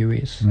day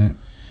US.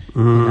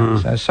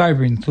 So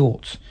sobering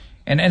thoughts.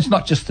 And it's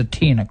not just the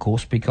 10, of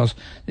course, because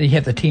you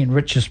have the 10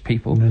 richest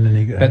people,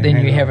 but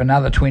then you have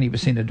another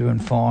 20% are doing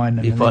fine,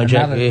 and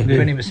another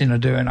 20% are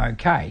doing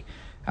okay.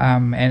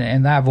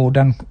 And they've all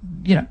done,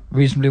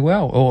 reasonably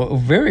well or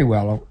very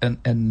well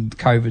in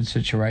COVID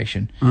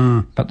situation.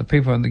 But the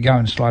people that go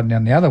and sliding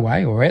down the other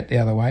way or at the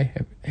other way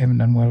haven't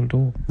done well at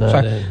all.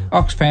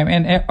 Oxfam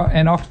and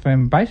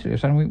Oxfam basically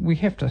saying we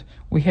have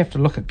to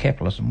look at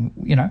capitalism,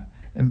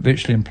 and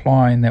virtually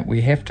implying that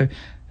we have to.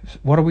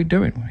 What are we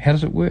doing? How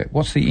does it work?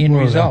 What's the end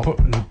result?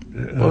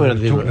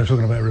 They're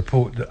talking about a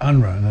report that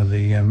UNRWA, the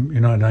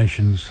United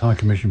Nations High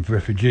Commission for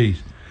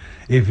Refugees,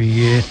 every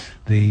year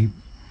the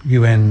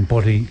UN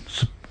body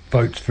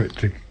votes for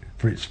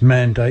its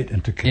mandate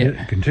and to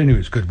continue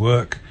its good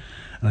work,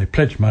 and they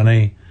pledge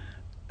money,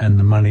 and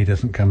the money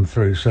doesn't come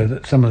through. So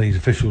that some of these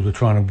officials are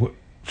trying to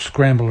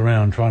scramble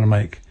around, trying to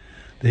make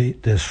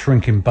their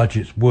shrinking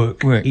budgets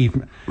work.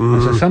 Even.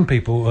 And so some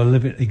people are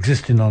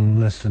existing on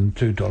less than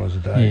 $2 a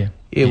day.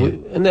 And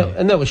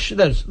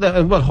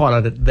what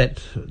highlighted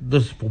that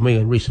this for me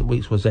in recent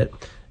weeks was that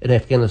in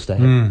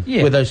Afghanistan,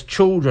 where those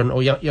children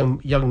or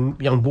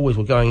young boys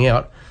were going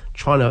out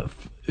trying to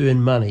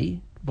earn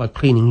money by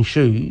cleaning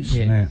shoes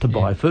to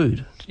buy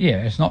food.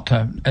 It's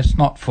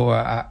not for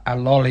a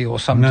lolly or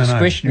some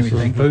discretionary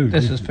thing. Food.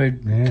 This is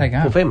food taken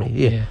home for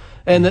family.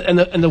 And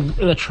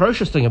the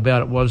atrocious thing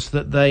about it was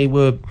that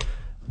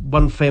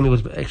one family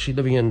was actually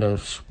living in a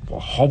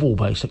hovel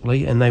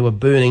basically, and they were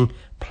burning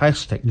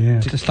plastic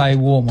to stay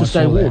warm.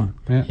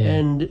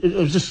 And it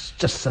was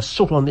just a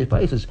soot on their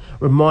faces.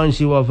 Reminds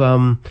you of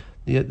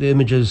the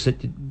images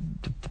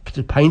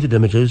the painted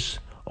images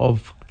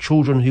of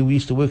children who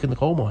used to work in the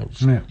coal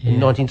mines in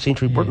 19th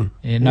century Britain.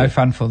 No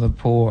fun for the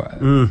poor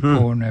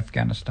in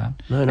Afghanistan.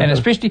 No.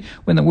 Especially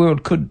when the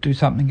world could do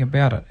something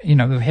about it. We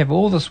have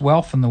all this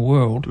wealth in the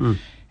world,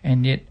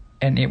 and yet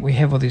we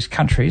have all these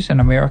countries,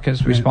 and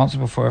America's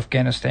responsible for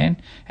Afghanistan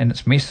and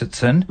its mess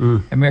it's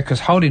in.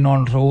 America's holding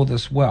on to all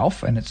this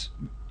wealth, and it's,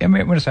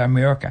 when I say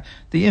America,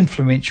 the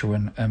influential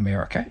in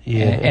America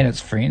and its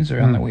friends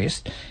around the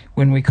West,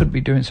 when we could be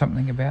doing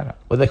something about it.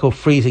 What they call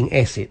freezing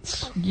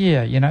assets.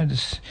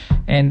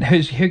 And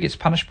who gets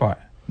punished by it?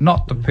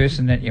 Not the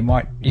person that you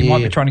might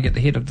be trying to get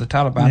the head of the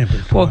Taliban.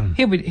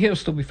 He'll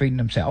still be feeding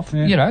himself.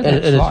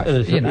 That's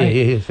life.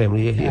 His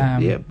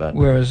family. But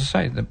whereas I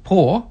say the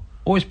poor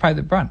always pay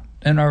the brunt.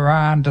 in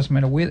Iran, doesn't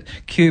matter where,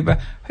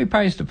 Cuba. Who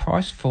pays the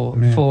price for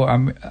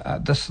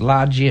this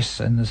largesse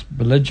and this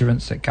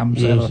belligerence that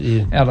comes out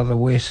of the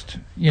West?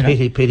 You know,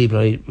 petty,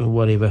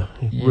 whatever,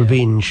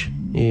 revenge.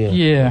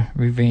 Yeah,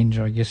 revenge,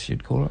 I guess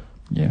you'd call it.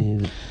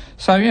 Yeah.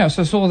 So I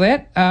saw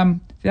that.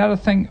 The other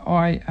thing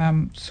I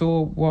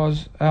saw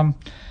was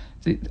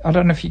I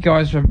don't know if you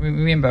guys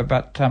remember,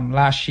 but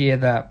last year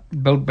the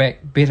Build Back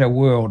Better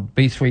World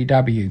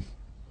B3W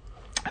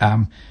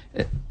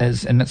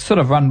is, and it's sort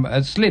of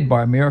it's led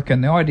by America,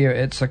 and the idea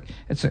it's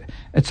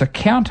a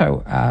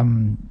counter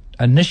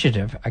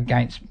initiative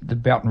against the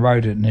Belt and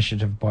Road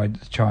Initiative by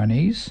the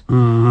Chinese,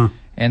 and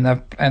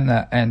the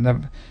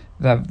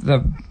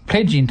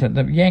pledging to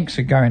the Yanks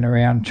are going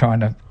around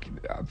trying to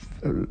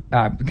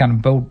going to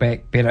build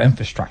back better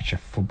infrastructure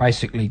for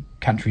basically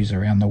countries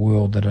around the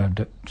world that are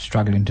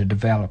struggling to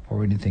develop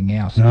or anything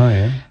else.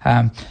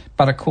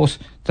 But of course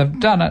they've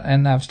done it,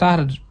 and they've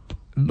started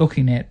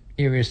looking at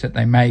areas that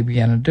they may be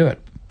able to do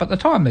it. But the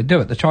time they do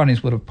it, the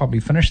Chinese would have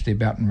probably finished their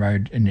Belt and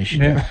Road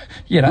Initiative.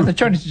 The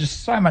Chinese are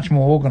just so much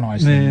more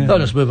organised. They'll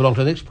just move along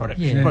to the next project.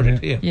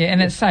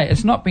 And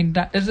it's not been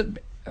done.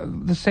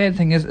 The sad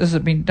thing is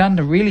it been done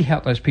to really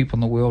help those people in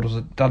the world, or is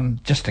it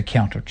done just to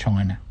counter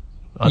China?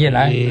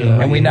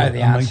 And we know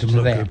the answer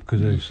to that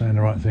because they're saying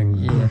the right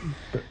things.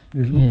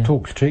 But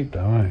talk's cheap,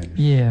 though, right?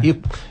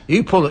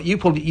 You pull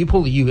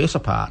the US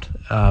apart,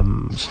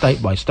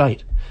 state by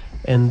state,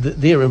 and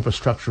their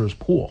infrastructure is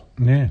poor.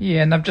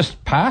 And they've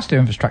just passed their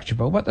infrastructure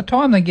bill. But by the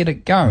time they get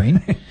it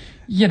going,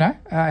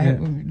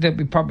 there'll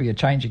be probably a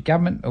change of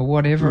government or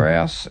whatever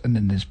else, and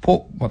then there's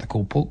what they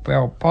call pork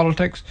barrel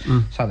politics.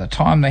 So the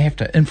time they have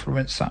to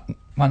influence something,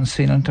 one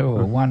senator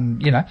or one,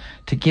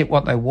 to get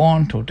what they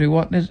want or do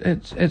what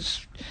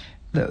it's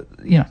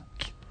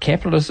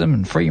capitalism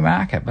and free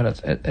market, but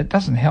it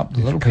doesn't help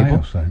the little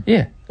chaos, people.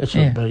 Though. It's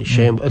a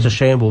shambles. It's a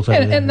shambles.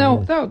 And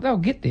they'll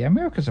get there.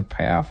 America's a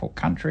powerful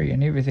country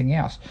and everything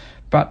else,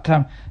 but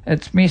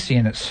it's messy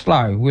and it's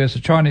slow. Whereas the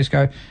Chinese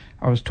go.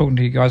 I was talking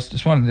to you guys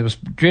this morning. There was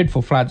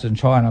dreadful floods in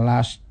China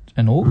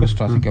in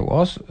August, I think it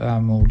was,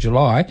 or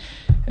July,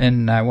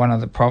 in one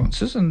of the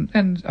provinces,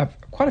 and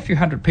quite a few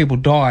hundred people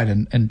died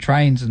in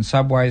trains and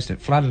subways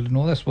that flooded and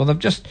all this. Well, they've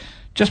just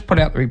put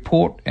out the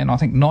report, and I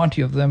think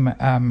 90 of them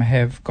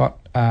have got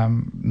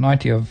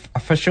 90 of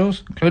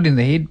officials, including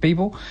the head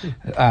people.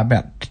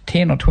 About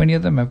 10 or 20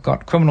 of them have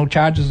got criminal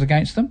charges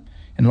against them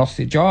and lost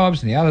their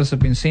jobs, and the others have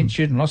been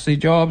censured and lost their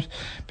jobs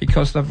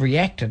because they've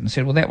reacted and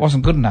said, well, that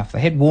wasn't good enough. They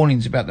had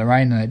warnings about the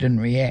rain and they didn't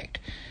react.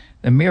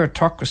 The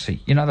meritocracy,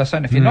 they're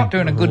saying if you're not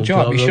doing a good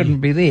job, you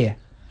shouldn't be there.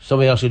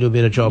 Somebody else will do a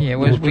better job. Yeah,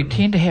 whereas we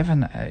tend to have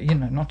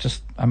not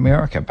just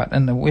America, but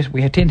in the West,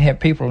 we tend to have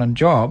people in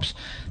jobs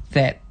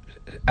that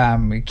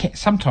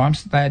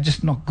sometimes they're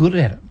just not good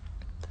at it.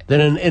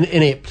 They're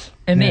inept.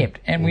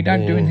 And we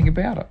don't do anything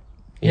about it.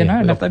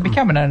 And if they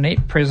become an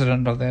inept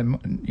president of the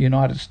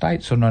United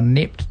States or an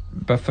inept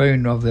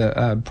buffoon of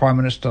the Prime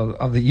Minister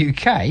of the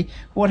UK,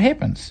 what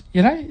happens?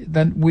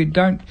 Then we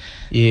don't.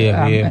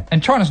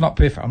 And China's not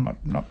perfect. I'm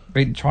not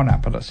beating China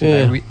up, but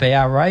they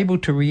are able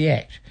to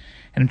react.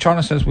 And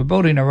China says we're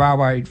building a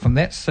railway from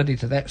that city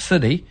to that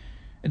city,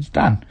 it's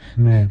done.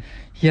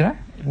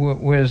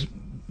 Whereas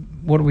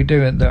what do we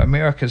do in the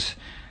Americas?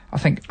 I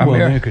think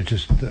America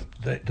just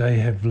they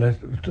have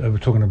left. We're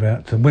talking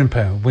about wind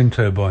power, wind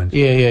turbines.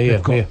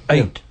 They've got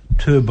 8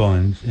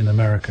 turbines in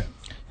America.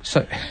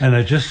 And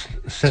they just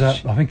set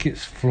up. I think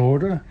it's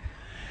Florida.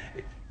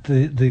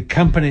 The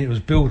company that was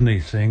building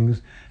these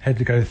things had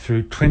to go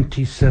through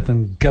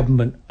 27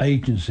 government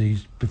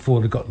agencies before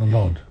they got the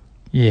nod.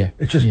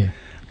 It's just.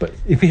 But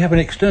if you have an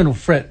external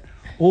threat,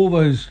 all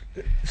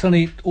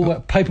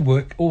that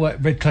paperwork, all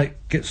that red tape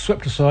gets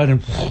swept aside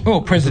and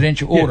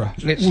presidential order.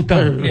 All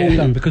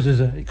done because there's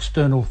an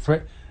external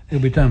threat.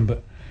 It'll be done,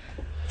 but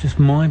just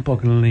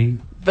mind-bogglingly.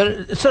 But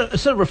it's sort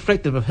of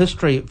reflective of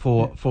history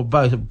for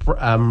both,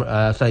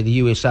 say, the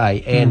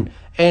USA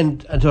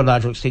and to a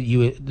larger extent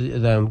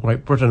the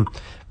Great Britain,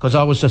 because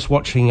I was just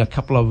watching a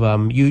couple of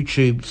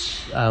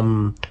YouTube's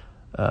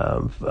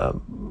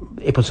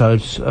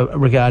episodes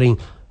regarding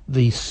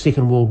the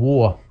Second World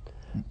War,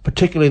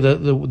 particularly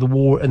the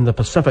war in the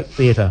Pacific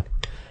theatre,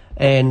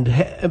 and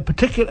in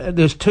particular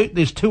there's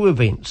two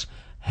events.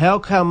 How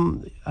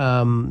come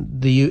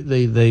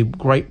the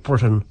Great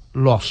Britain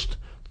lost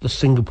the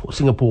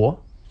Singapore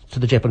to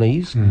the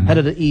Japanese? How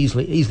did it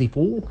easily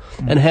fall?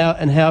 And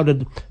how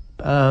did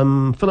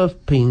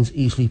Philippines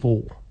easily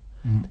fall?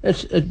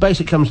 It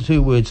basically comes to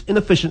 2 words: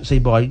 inefficiency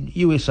by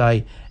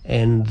USA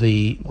and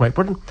the Great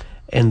Britain,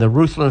 and the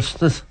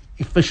ruthlessness,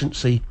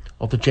 efficiency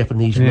of the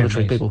Japanese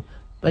military people.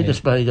 They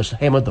just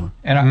hammered them.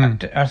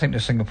 And I think the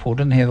Singapore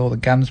didn't have all the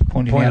guns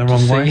pointing out the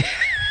wrong to way. sea.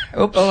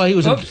 Oops. Oh, he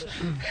was. Oops.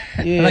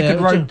 And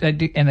they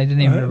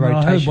didn't even have a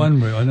rotation. I heard one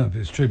rumor. I don't know if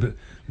it's true, but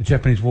the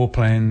Japanese war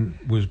plan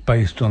was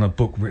based on a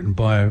book written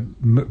by a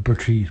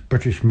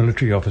British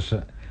military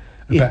officer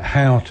about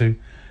how to,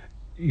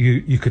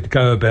 you could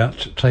go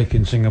about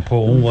taking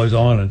Singapore, all those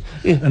islands,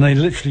 and they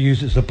literally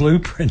used it as a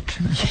blueprint.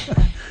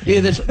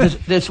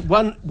 There's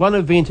one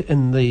event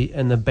in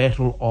the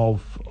battle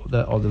of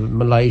the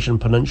Malaysian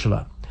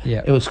Peninsula.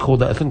 Yeah. It was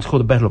called, I think it's called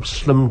the Battle of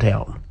Slim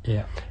Town.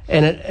 Yeah.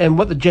 And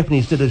what the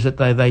Japanese did is that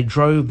they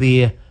drove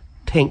their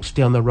tanks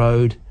down the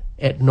road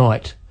at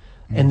night,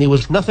 and there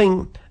was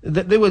nothing.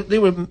 There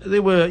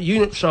were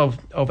units of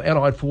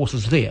Allied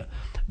forces there,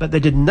 but they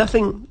did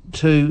nothing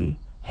to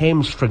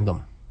hamstring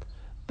them.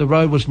 The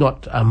road was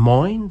not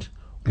mined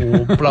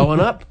or blown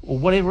up or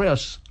whatever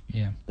else.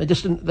 Yeah. They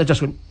just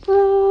went.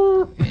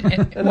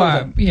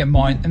 Well, yeah,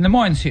 and the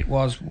mindset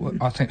was,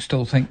 I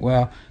still think,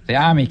 well, the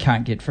army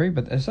can't get through,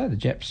 but as I say, the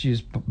Japs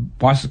used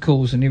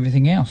bicycles and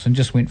everything else, and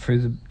just went through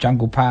the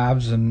jungle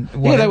paths and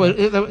whatever.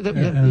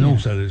 And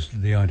also there's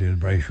the idea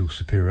of racial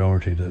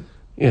superiority that.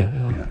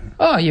 Yeah.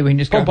 Oh yeah, we can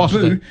just go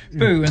Boston.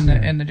 boo,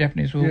 and the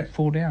Japanese will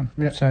fall down.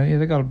 Yeah. So yeah,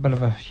 they got a bit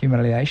of a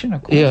humiliation,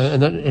 of course. Yeah,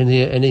 and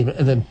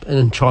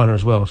in China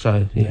as well.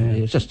 So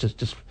it's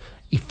just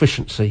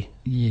efficiency.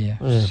 Yeah.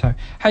 So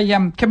hey,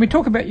 can we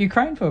talk about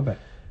Ukraine for a bit?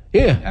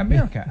 Yeah.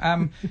 America.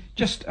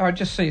 I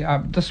just see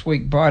this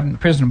week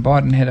President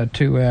Biden had a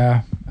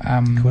 2-hour.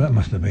 Well, that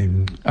must have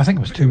been. I think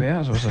it was 2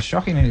 hours. It was a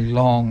shockingly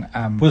long.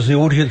 Was the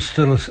audience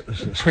still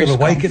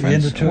awake at the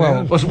end of 2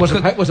 hours? Was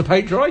the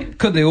paint dry?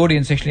 Could the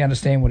audience actually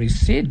understand what he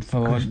said?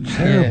 Terrible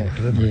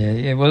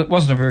delivery. Yeah. Well, it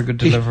wasn't a very good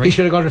delivery. He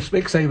should have got a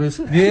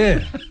Specsavers.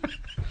 Yeah.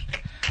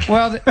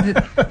 Well,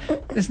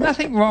 there's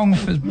nothing wrong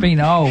with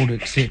being old,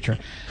 etc.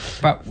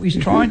 But he's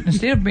trying,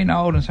 instead of being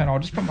old and saying, "I'll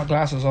just put my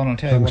glasses on and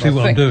tell you what I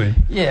think." I'm doing.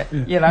 Yeah,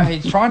 you know,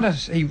 he's trying to.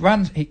 He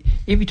runs.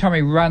 Every time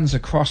he runs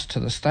across to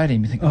the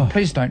stadium, you think, "Oh,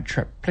 please don't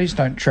trip, please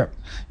don't trip,"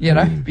 you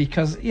know,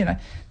 because you know.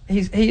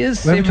 He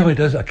is. Every time he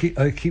does, I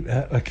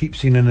keep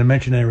seeing an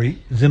imaginary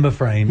Zimmer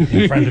frame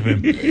in front of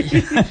him.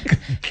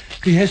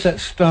 He has that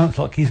stance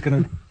like he's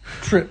going to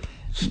trip.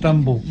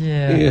 Stumble.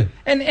 Yeah.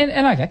 And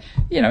okay,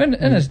 you know, in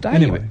his day,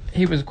 anyway.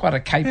 he was quite a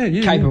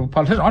capable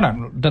politician.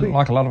 I didn't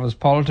like a lot of his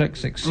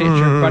politics,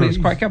 etc. But he's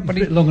quite capable. But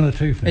he's a bit long in the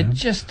tooth now. It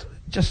just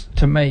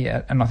to me,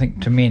 and I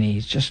think to many,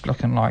 he's just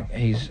looking like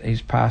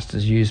he's past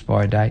his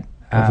use-by date.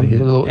 And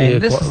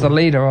this is the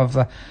leader of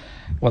the.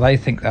 Well, they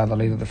think they're the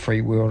leader of the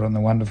free world and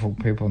the wonderful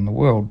people in the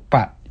world,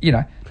 but you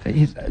know,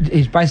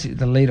 he's basically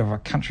the leader of a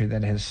country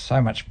that has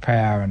so much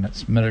power in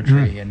its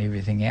military and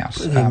everything else.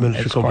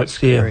 It's quite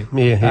scary.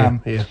 Yeah.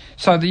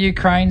 So the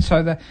Ukraine,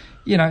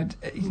 you know,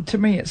 to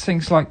me it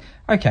seems like,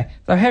 okay,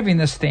 they're having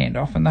this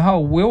standoff and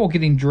we're all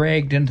getting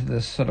dragged into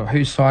this sort of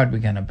whose side we're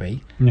going to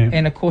be. Yeah.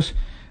 And of course,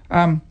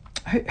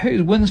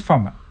 who wins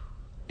from it?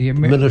 The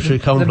military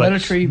complex. The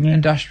military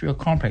industrial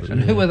complex.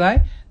 And who are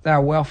they? They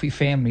are wealthy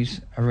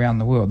families around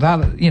the world.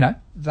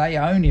 They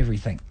own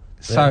everything.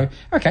 So,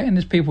 okay, and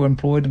there's people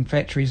employed in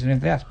factories and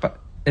everything else, but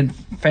in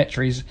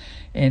factories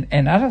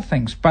and other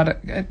things.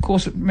 But, of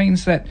course, it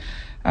means that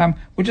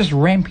we're just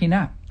ramping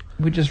up.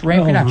 We're just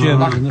ramping up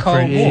like a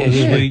Cold War.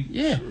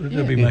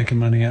 They'll be making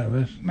money out of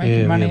us.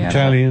 Making money out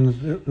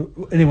Italians,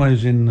 anyone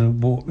who's in the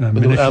war,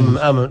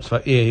 armaments,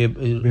 be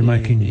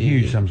making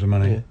huge sums of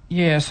money.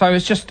 Yeah, so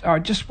I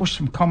just wish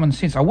some common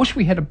sense. I wish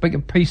we had a bigger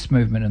peace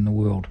movement in the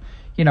world.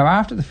 You know,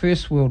 after the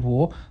First World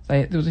War,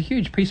 there was a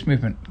huge peace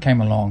movement came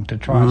along to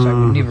try and say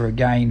we'll never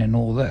again and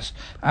all this.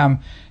 And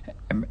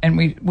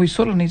we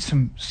sort of need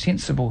some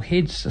sensible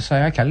heads to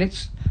say, okay,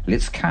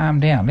 let's calm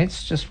down,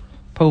 let's just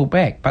pull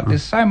back. But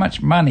there's so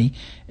much money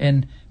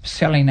in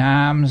selling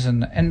arms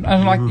and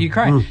like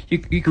Ukraine.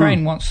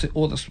 Ukraine wants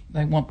all this.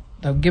 They're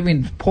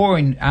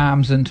pouring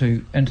arms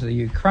into the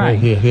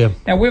Ukraine.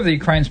 Now, whether the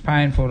Ukraine's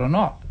paying for it or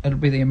not, it'll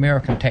be the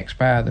American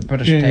taxpayer, the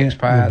British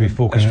taxpayer, the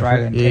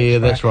Australian taxpayer. Yeah,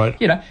 that's right.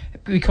 You know,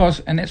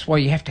 and that's why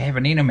you have to have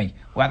an enemy.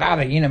 Well, they're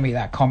the enemy,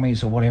 they're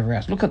commies or whatever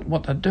else. Look at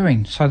what they're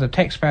doing. So the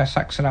taxpayer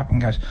sucks it up and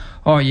goes,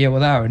 oh, yeah,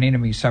 well, they're an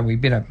enemy, so we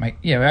better make...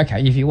 Yeah,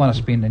 okay, if you want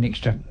to spend an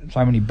extra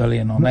so many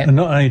billion on that... And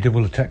not only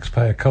will the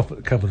taxpayer cover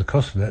the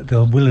cost of that,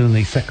 they'll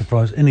willingly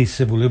sacrifice any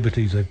civil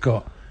liberties they've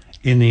got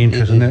in the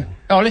interest of it.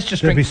 Oh, let's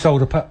just They'll be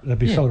sold apart.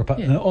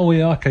 Yeah. And,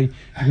 okay, you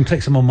can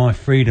take some of my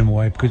freedom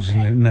away because it's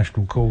a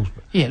national cause.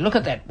 But. Yeah, look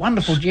at that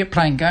wonderful jet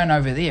plane going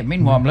over there.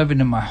 Meanwhile, I'm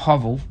living in my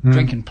hovel,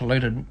 drinking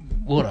polluted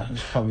water.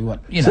 Is probably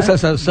what, you know.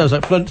 Sounds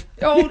like Flint.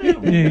 Oh,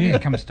 yeah,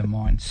 it comes to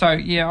mind. So,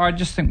 yeah, I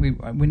just think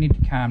we need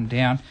to calm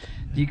down.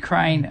 The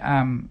Ukraine,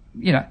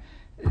 you know,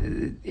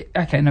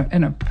 okay,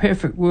 in a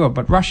perfect world,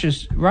 but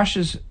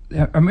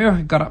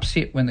America got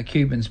upset when the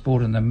Cubans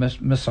brought in the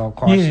missile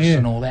crisis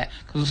and all that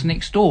because it's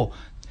next door.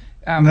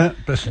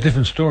 That's a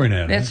different story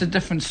now. That's a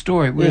different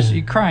story. Whereas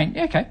Ukraine,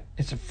 okay,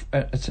 it's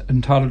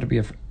entitled to be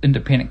an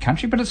independent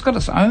country, but it's got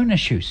its own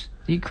issues.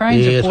 The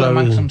Ukrainians have fought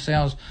amongst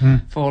themselves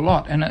for a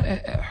lot, and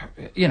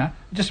you know,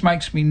 it just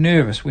makes me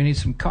nervous. We need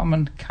some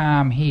common,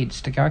 calm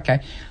heads to go.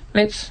 Okay,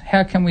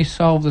 how can we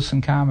solve this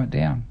and calm it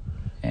down?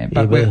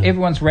 But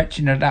everyone's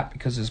ratcheting it up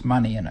because there's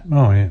money in it.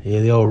 Oh yeah,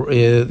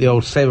 the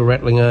old saber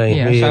rattling.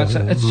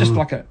 So it's just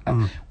like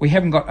we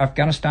haven't got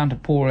Afghanistan to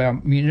pour our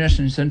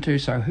munitions into.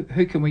 So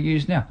who can we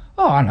use now?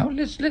 Oh, I know.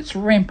 Let's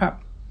ramp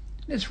up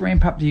let's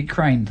ramp up the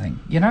Ukraine thing,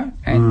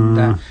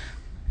 and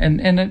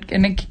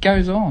it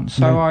goes on.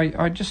 So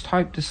I just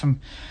hope there's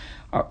some.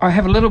 I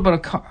have a little bit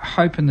of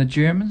hope in the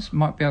Germans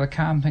might be able to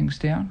calm things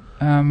down,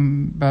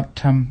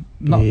 but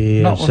not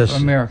with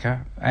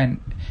America and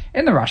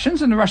the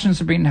Russians. And the Russians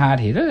have been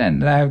hard-headed,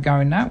 and they are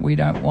going, no, we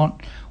don't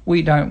want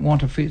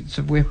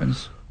offensive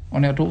weapons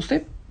on our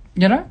doorstep.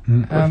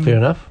 Fair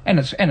enough. And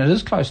it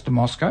is close to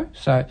Moscow,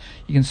 so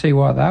you can see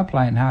why they're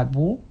playing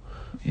hardball.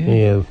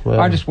 Yeah, well,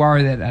 I just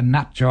worry that a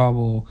nut job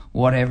or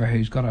whatever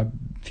who's got a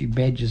few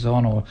badges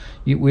on or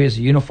wears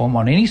a uniform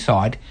on any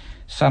side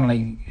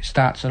suddenly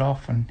starts it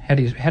off, and how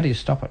do you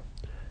stop it?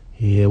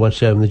 Yeah,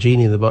 once you open the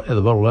genie at the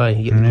bottle,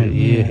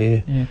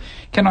 yeah.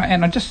 Can I?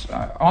 And I just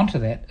onto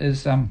that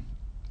is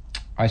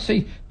I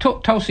see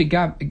Tulsi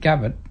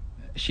Gabbard.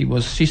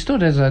 She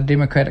stood as a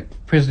Democratic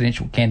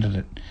presidential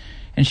candidate,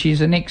 and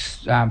she's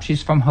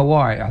she's from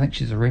Hawaii. I think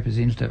she's a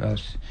representative in the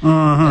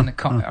I don't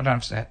know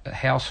if it's the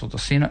House or the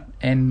Senate,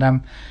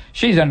 and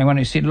she's the only one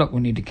who said, "Look,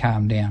 we need to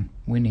calm down.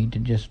 We need to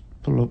just."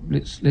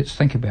 Let's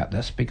think about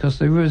this, because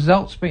the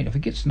result's been, if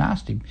it gets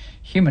nasty,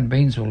 human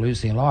beings will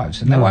lose their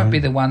lives, and they won't be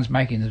the ones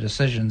making the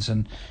decisions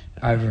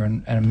over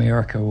in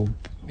America or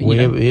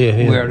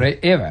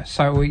wherever.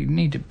 So we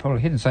need to pull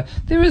ahead and say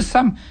there is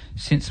some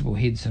sensible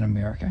heads in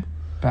America,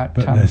 but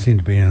they seem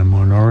to be in a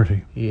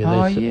minority.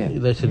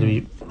 They seem to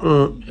be.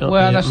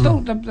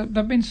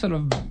 They've been sort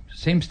of,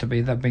 seems to be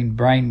they've been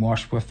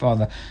brainwashed with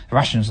the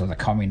Russians are the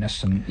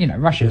communists, and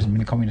Russia hasn't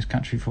been a communist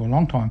country for a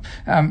long time.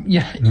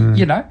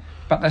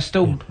 But they've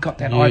still got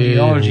that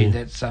ideology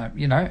that's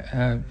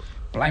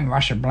blame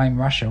Russia.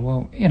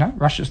 Well,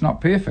 Russia's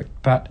not perfect,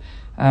 but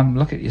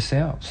look at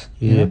yourselves.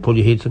 Pull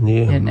your heads in the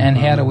air. And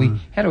how do we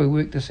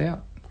work this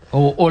out,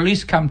 or at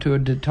least come to a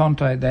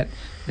detente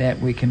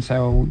that we can say,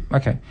 well,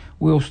 okay,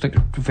 we'll stick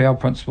to our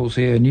principles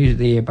here and use it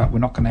there, but we're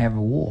not going to have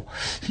a war,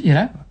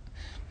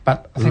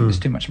 But I think there's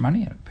too much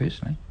money in it,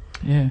 personally.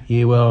 Yeah.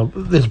 Well,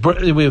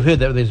 we've heard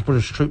that there's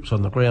British troops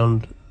on the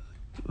ground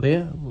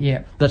there.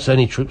 Yeah. That's the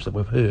only troops that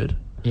we've heard.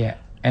 Yeah.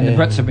 And the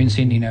Brits have been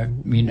sending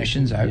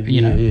munitions over,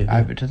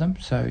 over to them.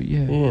 So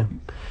yeah.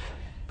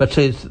 But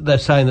they're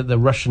saying that the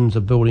Russians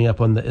are building up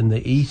in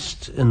the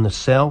east, in the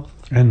south,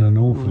 and the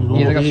north.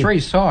 Yeah, they've got three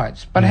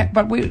sides. But they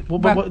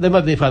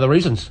might be there for other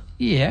reasons.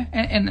 Yeah,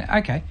 and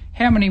okay,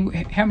 how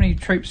many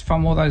troops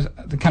from all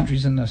the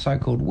countries in the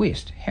so-called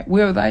West?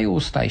 Where are they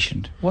all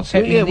stationed? What's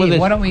happening there?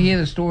 Why don't we hear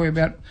the story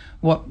about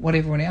what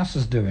everyone else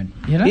is doing?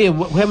 Yeah,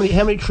 how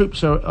many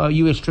troops are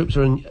US troops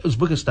are in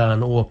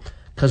Uzbekistan or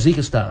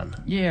Kazakhstan?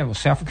 Yeah, well,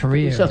 South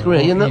Korea,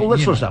 all that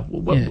sort of stuff.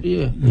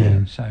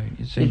 Yeah. So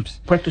it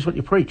seems practice what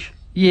you preach.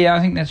 Yeah, I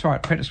think that's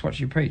right. Practice what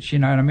you preach.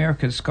 And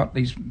America's got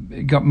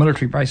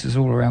military bases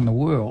all around the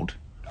world,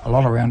 a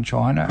lot around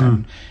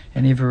China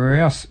and everywhere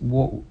else.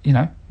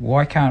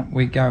 Why can't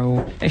we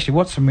go? Actually,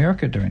 what's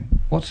America doing?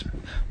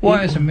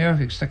 Why is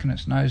America sticking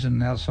its nose in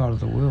the other side of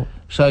the world?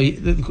 So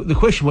the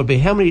question would be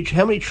how many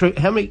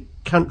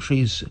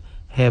countries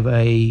have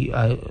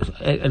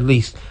at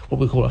least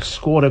what we call a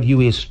squad of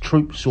US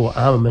troops or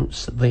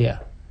armaments there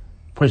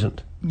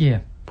present? Yeah.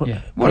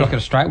 Yeah. Well, look at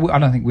Australia. I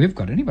don't think we've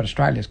got any, but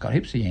Australia's got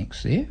heaps of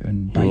Yanks there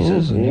and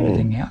bases and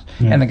everything else.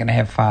 Yeah. And they're going to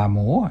have far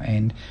more.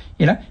 And,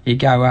 you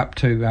go up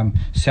to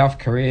South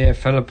Korea,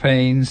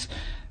 Philippines,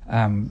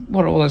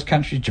 what are all those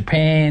countries?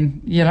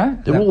 Japan,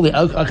 They're all the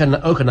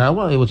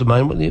Okinawa, it was a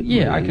moment.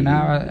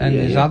 Okinawa, and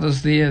there's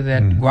others there.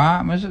 That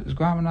Guam, is it? Is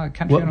Guam another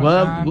country?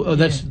 Guam?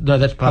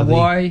 That's part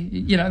Hawaii,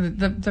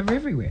 they're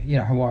everywhere.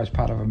 Hawaii's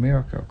part of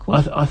America, of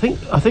course. I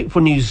think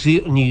for New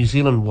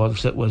Zealand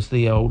was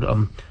the old...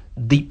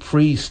 deep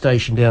freeze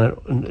station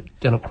down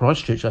at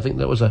Christchurch. I think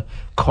that was a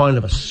kind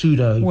of a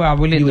pseudo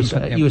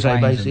USA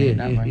base.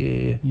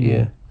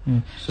 Yeah.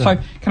 So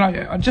can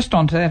I just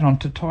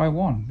onto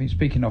Taiwan?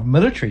 Speaking of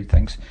military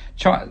things,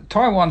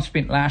 Taiwan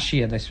spent last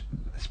year. They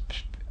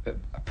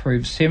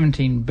approved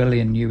 $17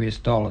 billion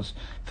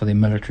for their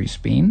military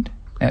spend.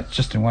 That's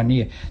just in 1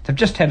 year. They've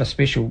just had a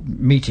special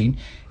meeting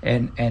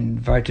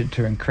and voted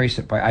to increase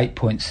it by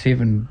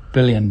 $8.7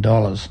 billion.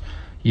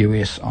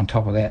 US on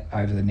top of that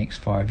over the next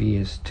 5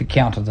 years to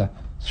counter the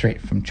threat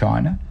from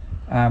China,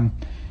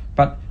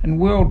 but the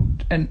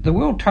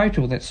world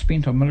total that's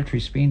spent on military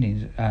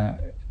spending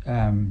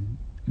in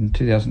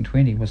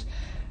 2020 was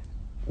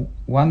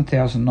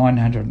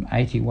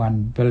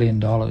 $1,981 billion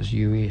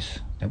US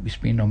that we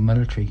spend on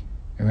military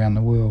around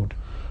the world.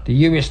 The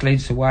US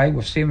leads the way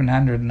with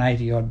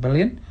 $780 odd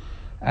billion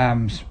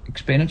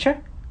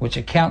expenditure, which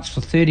accounts for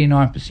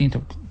 39%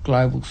 of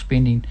global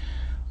spending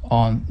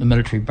on the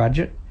military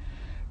budget.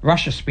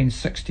 Russia spends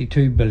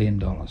 $62 billion.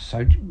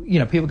 So,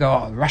 people go,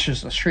 oh,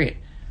 Russia's the threat.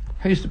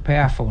 Who's the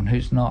powerful and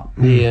who's not?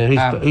 Yeah,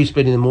 who's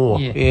spending more?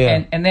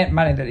 Yeah. And that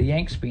money that the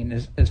Yanks spend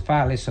is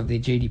far less of their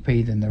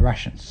GDP than the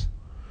Russians,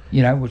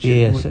 which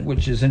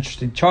is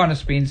interesting. China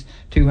spends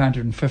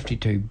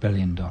 $252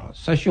 billion.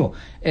 So, sure,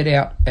 it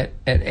out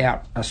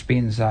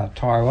spends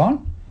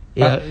Taiwan,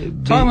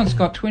 Taiwan's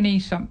got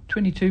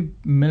 22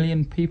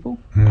 million people.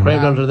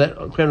 Crammed onto that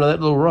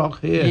little rock.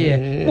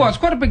 Yeah. Well, it's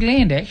quite a big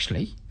land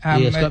actually.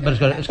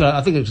 It's got.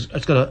 I think it's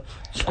got a.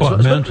 It's quite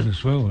a mountain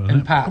as well. Isn't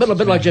it? Parts. A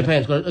bit like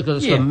Japan. It's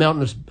got a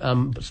mountainous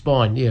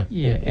spine.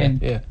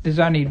 There's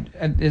only.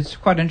 It's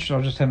quite interesting. I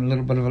was just having a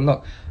little bit of a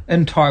look.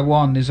 In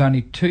Taiwan, there's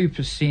only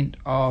 2%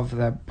 of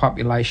the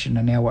population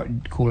are now what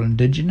you'd call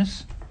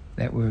indigenous.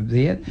 That were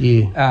there.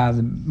 Yeah.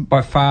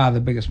 By far, the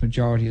biggest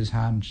majority is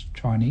Han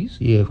Chinese.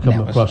 Yeah,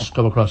 come across.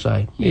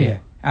 Yeah.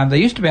 There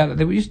used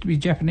to be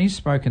Japanese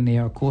spoken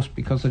there, of course,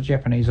 because the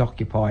Japanese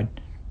occupied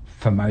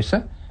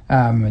Formosa,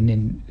 and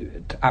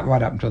then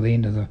right up until the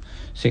end of the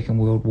Second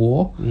World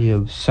War.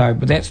 Yeah. So,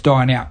 but that's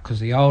dying out because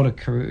the older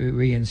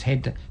Koreans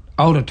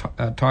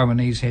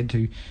Taiwanese had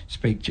to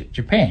speak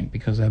Japan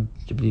because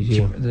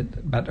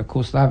but of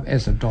course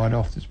as they've died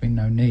off, there's been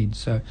no need.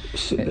 So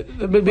it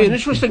would be an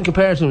interesting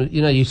comparison.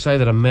 You say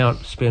that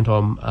amount spent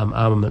on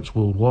armaments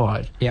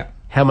worldwide. Yeah.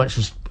 How much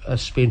is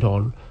spent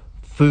on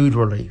food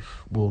relief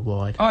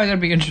worldwide? Oh, that'd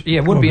be interesting.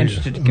 Yeah, would be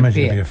interesting to compare.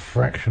 Imagine it'd be a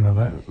fraction of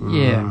that.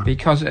 Yeah,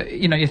 because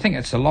you think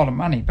it's a lot of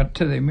money, but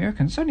to the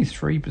Americans, it's only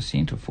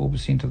 3% or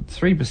 4% or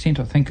 3%,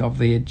 I think, of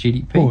their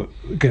GDP. Well,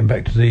 getting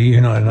back to the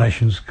United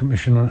Nations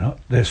Commission,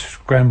 they're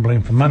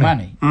scrambling for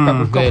money. But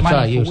we've got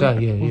money for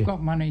weapons. We've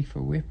got money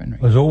for weaponry.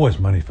 There's always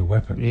money for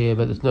weapons. Yeah,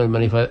 but there's no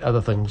money for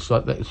other things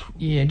like that.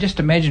 Yeah, just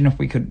imagine if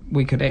we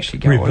could actually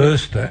go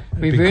reverse that.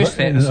 Reverse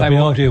that. In the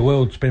ideal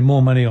world, spend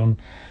more money on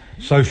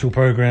social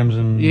programs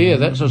and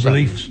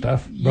relief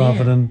stuff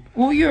rather than.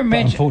 Well, you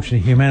imagine. Unfortunately,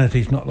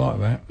 humanity's not like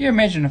that. You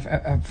imagine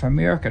if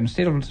America,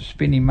 instead of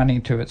spending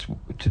money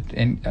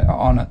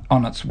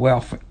on its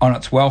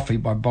welfare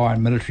by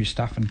buying military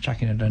stuff and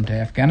chucking it into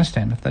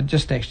Afghanistan, if they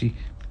just actually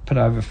put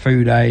over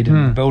food aid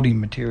and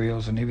building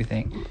materials and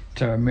everything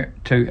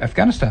to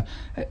Afghanistan,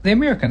 the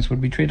Americans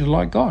would be treated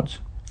like gods.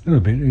 It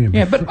would be,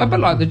 but a bit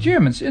like the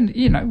Germans, and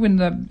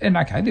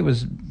there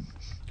was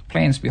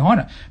plans behind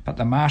it, but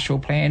the Marshall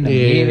Plan and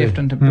the airlift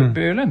into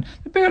Berlin.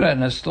 The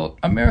Berliners thought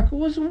America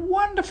was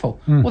wonderful.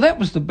 Well, that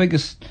was the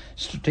biggest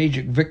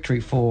strategic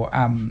victory for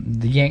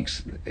the Yanks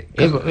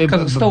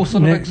because it still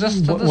sort of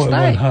exists to this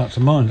day. Hearts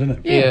and minds, isn't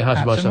it? Yeah,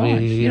 hearts and minds.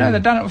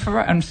 They've done it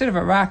for instead of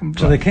Iraq and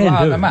so they can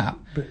blow do them it, up.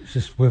 but it's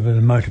just whether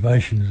the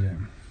motivation is there.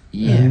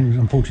 Yeah, and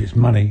unfortunately, it's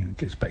money. It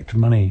gets back to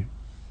money.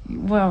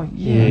 Well,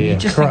 you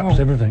just corrupts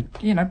everything.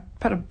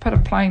 Put a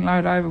plane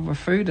load over with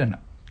food in it.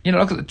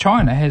 Look at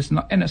China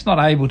and it's not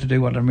able to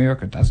do what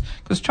America does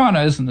because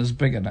China isn't as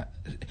big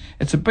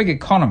it's a big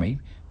economy,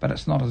 but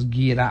it's not as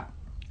geared up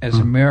as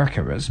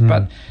America is.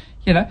 But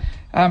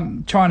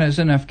China is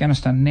in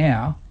Afghanistan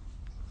now,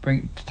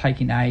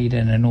 taking aid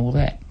in and all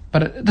that.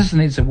 But this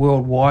needs a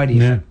worldwide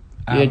effort.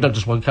 Not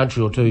just one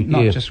country or two.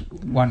 Not just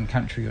one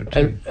country or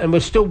two. And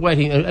we're still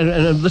waiting.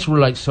 And this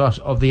relates to us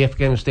of the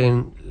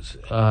Afghanistan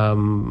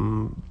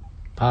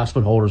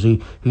passport holders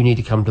who need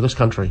to come to this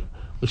country.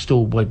 We're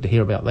still waiting to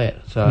hear about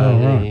that. So,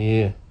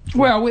 yeah.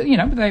 Well,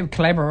 they've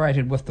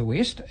collaborated with the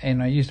West,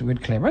 and I use the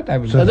word collaborate.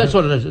 That's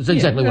what it is. It's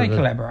exactly what it is. They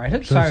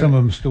collaborated. So some of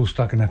them are still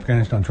stuck in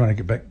Afghanistan trying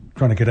to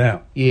get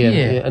out.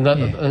 Yeah.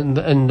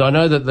 And I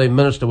know that the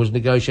minister was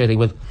negotiating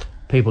with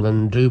people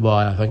in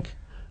Dubai, I think,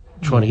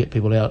 trying to get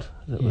people out.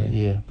 But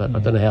I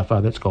don't know how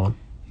far that's gone.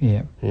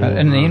 Yeah. But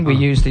in the end, we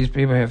use these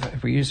people.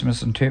 We use them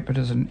as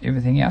interpreters and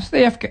everything else.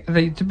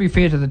 To be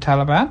fair to the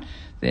Taliban,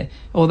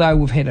 although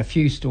we've had a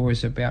few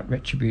stories about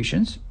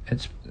retributions,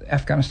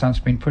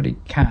 Afghanistan's been pretty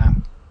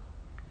calm.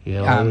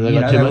 Yeah, they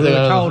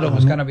were told it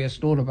was going to be a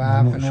slaughter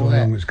bath and all that. I'm not sure how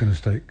long it's going to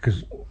stay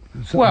because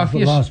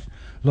the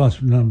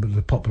last number of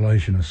the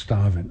population are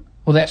starving.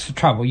 Well, that's the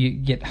trouble. You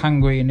get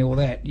hungry and all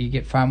that. You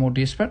get far more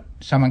desperate.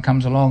 Someone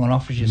comes along and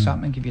offers you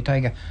something. If you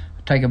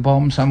take a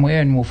bomb somewhere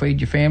and we'll feed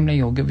your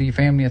family or give your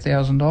family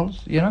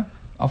 $1,000,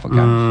 off it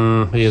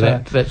goes.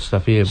 That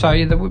stuff, yeah.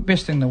 So the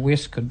best thing the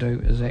West could do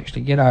is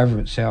actually get over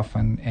itself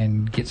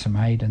and get some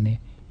aid in there.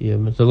 Yeah,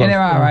 and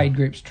there are aid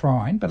groups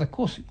trying, but of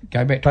course,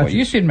 go back to what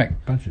you said, Mick,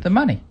 the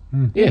money.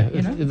 Yeah,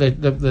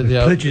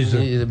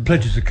 the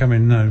pledges are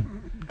coming,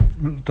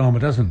 dime a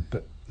dozen,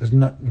 but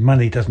the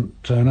money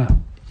doesn't turn up.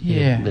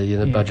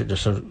 The budget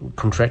just sort of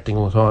contracting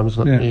all the time,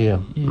 isn't it? Yeah.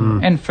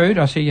 And food,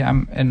 I see,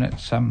 and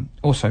it's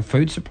also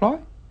food supply.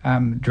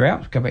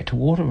 Droughts, go back to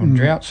water and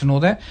droughts and all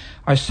that.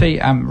 I see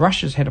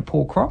Russia's had a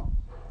poor crop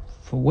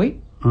for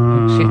wheat,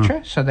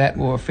 etc. So that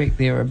will affect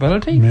their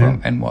ability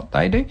and what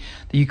they do.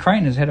 The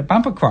Ukraine has had a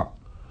bumper crop,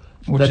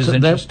 which is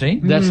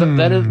interesting.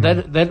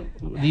 The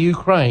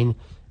Ukraine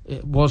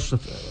was the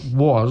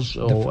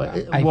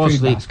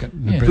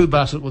food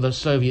basket with the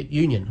Soviet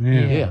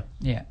Union.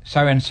 Yeah.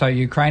 So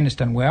Ukraine has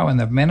done well, and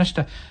they've managed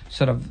to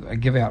sort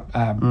of give out,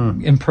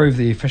 improve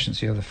the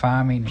efficiency of the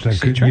farming, so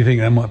etc. Do you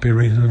think that might be a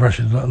reason the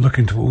Russians are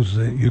looking towards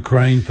the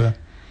Ukraine for?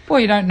 Well,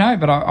 you don't know,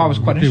 but I was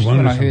quite interested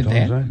when I heard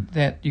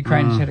that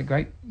Ukraine's had a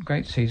great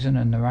season,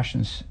 and the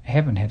Russians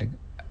haven't had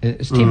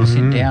it's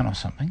 10% down or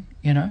something.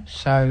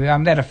 So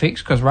that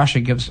affects because Russia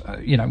gives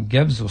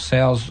or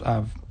sells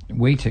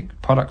wheat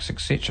products,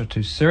 etc.,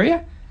 to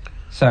Syria.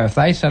 So if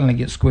they suddenly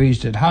get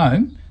squeezed at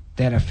home,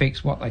 that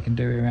affects what they can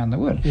do around the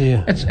world.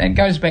 Yeah. It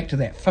goes back to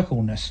that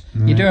fickleness.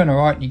 You're doing all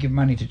right and you give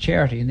money to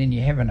charity, and then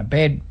you're having a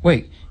bad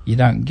week, you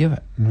don't give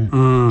it. You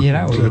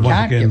know, or So you once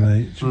can't give again,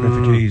 it. the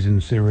refugees in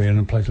Syria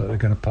and places like they're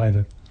going to pay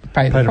the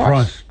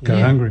price, go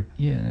yeah. hungry.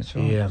 Yeah, that's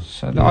right. Yeah.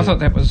 So I thought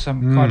that was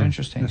quite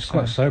interesting. It's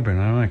quite sobering,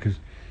 though, because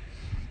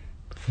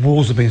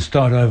wars have been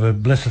started over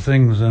lesser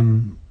things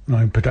than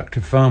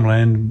productive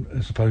farmland,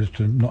 as opposed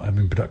to not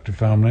having productive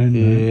farmland.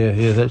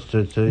 Yeah, that's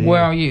true too. Yeah.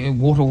 Well,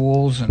 water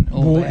walls and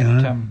all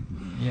that.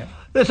 Yeah.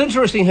 It's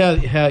interesting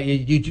how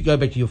you go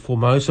back to your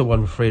Formosa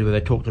one, Fred, where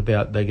they talked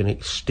about they're going to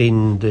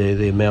extend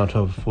the amount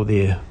for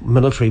their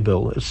military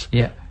bill. It's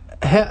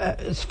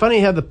funny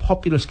how the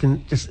populace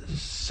can just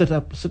sit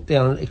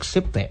down and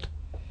accept that.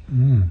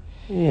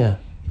 Yeah.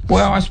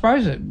 Well, I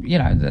suppose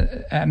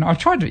and I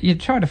tried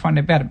to find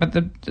out about it, but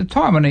the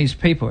Taiwanese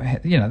people,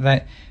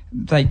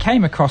 they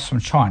came across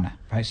from China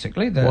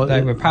basically.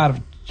 They were part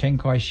of Chiang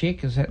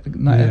Kai-shek, is that the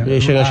name? Yeah,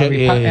 Chiang Kai-shek,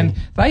 and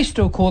they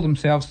still call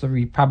themselves the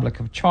Republic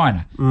of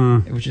China,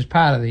 which is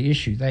part of the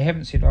issue. They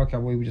haven't said, okay,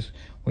 we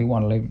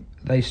want to leave.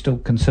 They still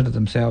consider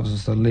themselves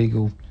as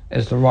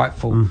the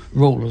rightful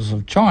rulers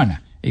of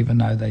China, even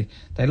though they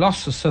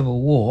lost the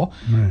Civil War,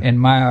 and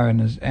Mao and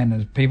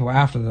his people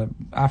after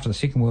the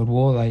Second World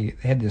War, they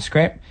had their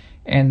scrap,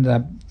 and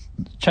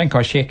Chiang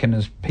Kai-shek and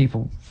his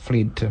people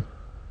fled to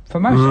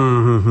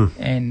Formosa,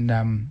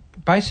 and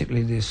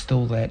basically there's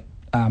still that.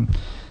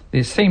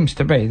 There seems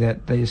to be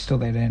that there's still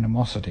that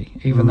animosity,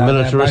 even though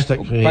militaristic,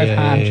 both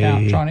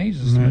Han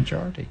Chinese is the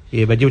majority.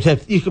 Yeah, but you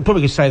could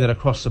probably say that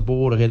across the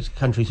board against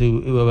countries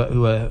who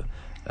are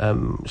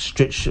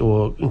stretched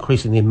or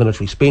increasing their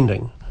military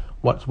spending.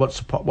 What are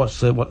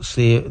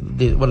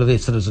their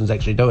citizens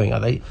actually doing?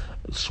 Are they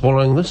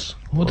swallowing this?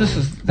 Well,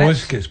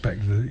 this gets back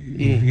to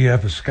if you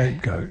have a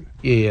scapegoat.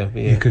 Yeah.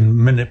 You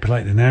can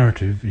manipulate the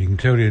narrative. You can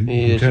tell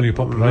your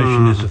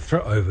population there's a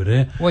threat over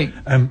there,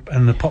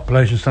 and the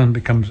population suddenly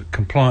becomes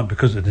compliant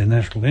because of their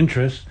national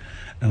interests,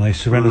 and they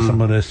surrender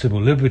some of their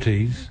civil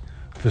liberties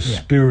for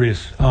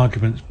spurious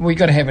arguments. We've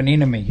got to have an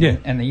enemy,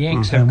 and the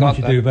Yanks have got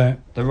the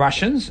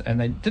Russians, and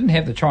they didn't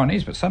have the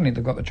Chinese, but suddenly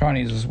they've got the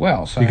Chinese as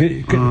well. So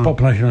you get the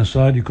population on the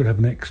side, you could have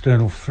an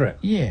external threat.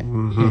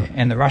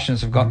 And the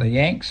Russians have got the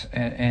Yanks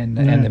and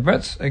the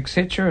Brits,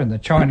 etc., and the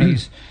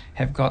Chinese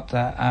have got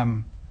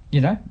the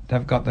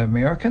they've got the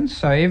Americans.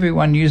 So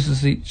everyone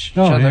uses each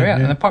other out,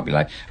 and the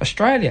population.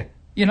 Australia.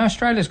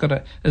 Australia's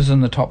is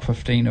in the top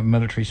 15 of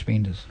military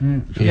spenders.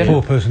 So the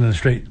poor person in the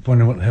street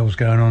wondering what the hell's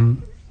going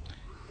on.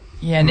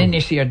 Yeah, and then you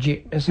see a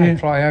jet as they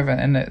fly over,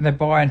 and they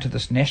buy into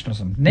this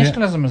nationalism.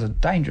 Nationalism is a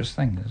dangerous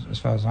thing, as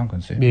far as I'm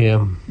concerned.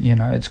 Yeah.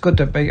 It's good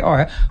to be,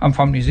 I'm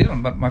from New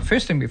Zealand, but my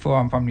first thing before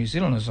I'm from New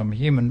Zealand is I'm a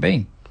human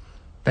being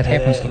that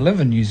happens to live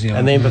in New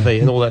Zealand. And empathy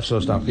and all that sort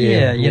of stuff.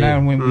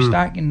 And when we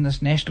start getting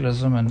this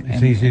nationalism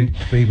it's easy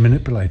to be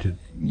manipulated.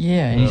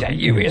 Yeah,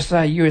 and you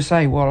say,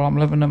 USA, well, I'm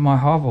living in my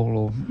hovel,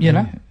 or,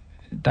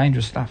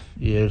 dangerous stuff.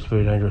 Yeah, it's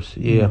very dangerous.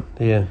 Yeah.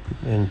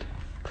 And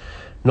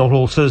not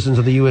all citizens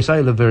of the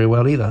USA live very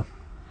well either.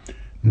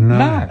 No.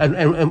 And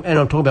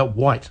I'm talking about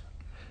white.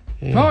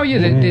 Yeah. Oh,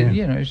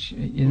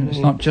 it's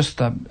not just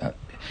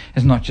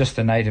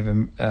the native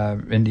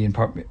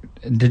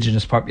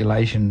indigenous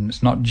population.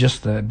 It's not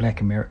just the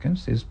black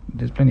Americans. There's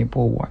plenty of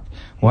poor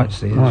whites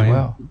there as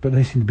well. But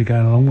they seem to be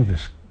going along with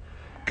this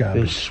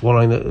garbage. They're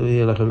swallowing that.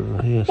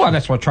 Well,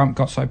 that's why Trump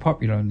got so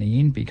popular in the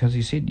end, because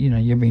he said,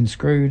 you've been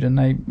screwed, and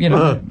they, You've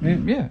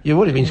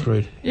already been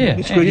screwed. Yeah,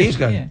 you screwed years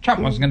ago. Yeah. Trump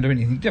wasn't going to do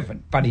anything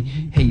different, but he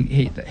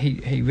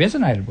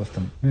resonated with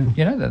them.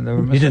 They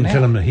were he didn't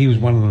tell them that he was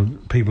one of the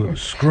people that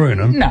was screwing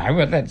them. No,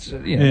 but that's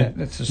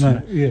that's just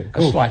a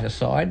slight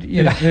aside.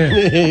 Yeah,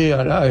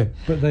 I know.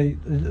 But they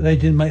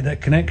didn't make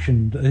that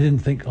connection. They didn't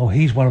think,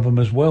 he's one of them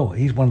as well.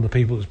 He's one of the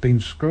people that's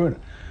been screwing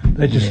it.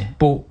 They just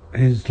bought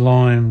his hook,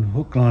 line,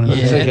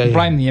 and sinker.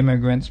 Blame the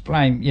immigrants.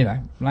 Blame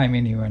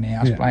anyone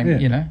else.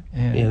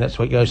 Yeah, that's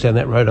what goes down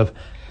that road of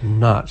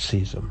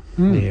Nazism.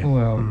 Yeah.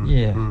 Well,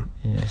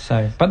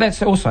 So, but that's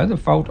also the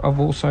fault of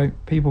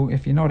people.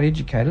 If you're not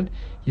educated,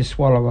 you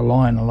swallow a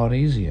line a lot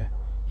easier.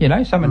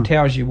 Someone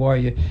tells you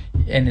why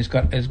and is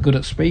good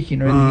at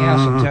speaking or anything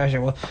else, and tells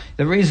you, well,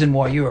 the reason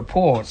why you are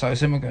poor is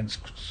those immigrants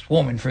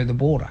swarming through the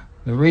border.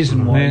 The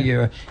reason why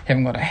you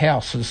haven't got a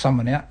house is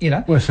someone out,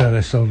 Well, that's how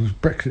they sold his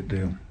Brexit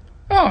deal.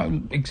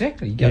 Oh,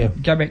 exactly.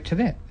 Go back to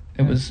that.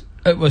 It was.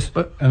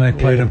 And they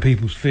played on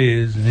people's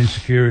fears and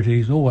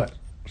insecurities, all that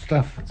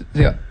stuff.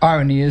 The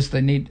irony is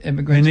they need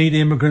immigrants. They need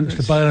immigrants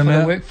to bail them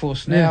out. The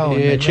workforce now.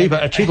 Yeah,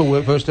 a cheaper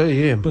workforce too.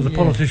 Yeah. But the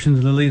politicians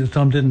and the leaders at the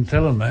time didn't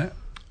tell them that.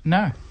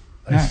 No.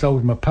 They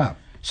sold them a pup.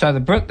 So the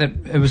Brit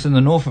it was in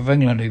the north of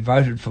England who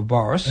voted for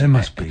Boris. There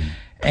must be.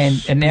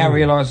 And now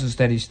realises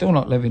that he's still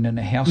not living in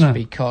a house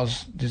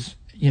because there's,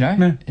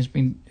 has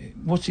been.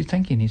 What's he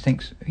thinking? He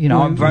thinks,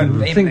 I'm voting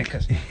for them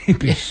because he'd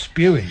be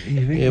spewing.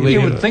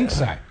 You would think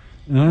so.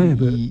 No,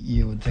 but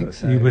you would think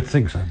so. You would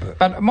think so,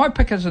 but my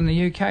pick is in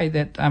the UK.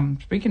 That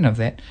speaking of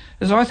that,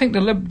 is I think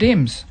the Lib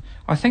Dems.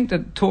 I think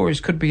that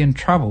Tories could be in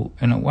trouble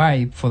in a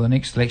way for the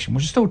next election,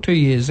 which is still 2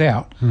 years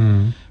out.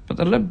 But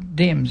the Lib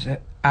Dems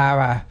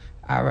are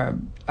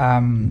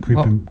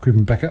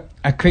creeping back up.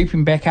 Are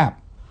creeping back up,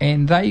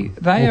 and they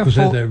are because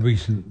of their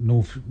recent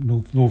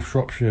North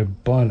Shropshire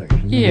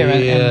by-election.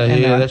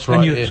 Yeah, that's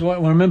right. So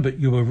I remember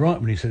you were right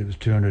when you said it was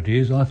 200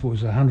 years. I thought it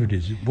was 100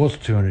 years. It was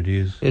 200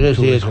 years. It is.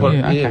 Yeah, it's quite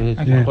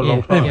a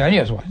long time. Yeah,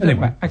 it was.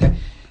 Anyway, okay.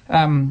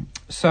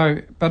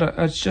 But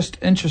it's just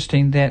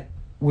interesting that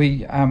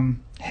we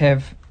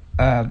have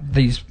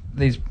these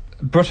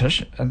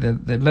British,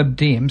 the Lib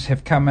Dems,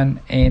 have come in,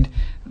 and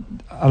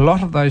a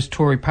lot of those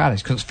Tory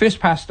parties, because it's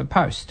first past the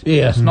post.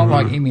 Yeah. It's not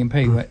like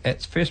MMP,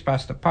 it's first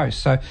past the post.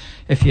 So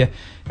if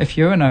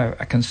you're in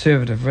a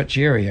conservative rich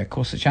area, of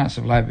course the chance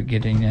of Labor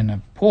getting in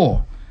are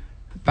poor.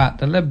 But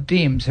the Lib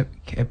Dems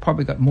have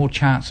probably got more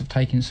chance of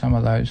taking some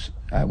of those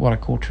what I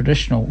call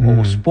traditional,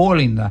 or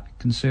spoiling the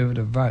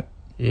conservative vote.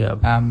 Yeah.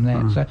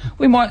 So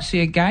we might see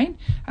again.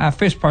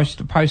 First post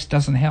to post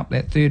doesn't help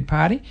that third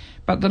party,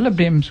 but the Lib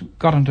Dems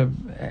got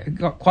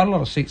quite a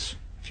lot of seats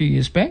a few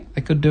years back.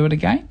 They could do it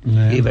again.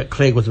 Yeah, but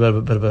Clegg was a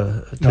bit of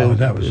a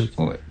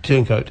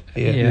turncoat.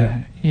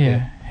 Yeah.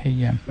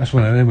 That's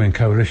when they were in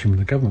coalition with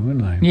the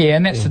government, weren't they? Yeah,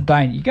 and that's the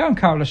danger. You go in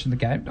coalition with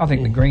the game. I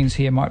think the Greens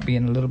here might be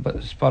in a little bit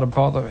of spot of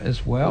bother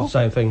as well.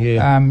 Same thing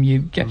here.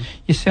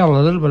 You sell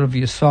a little bit of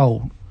your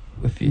soul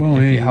if you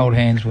hold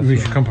hands with.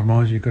 If you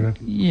compromise, you've got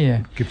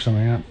to give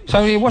something up.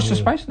 So watch the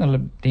space in the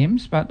Lib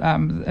Dems, but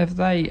if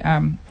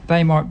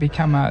they might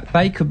become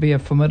they could be a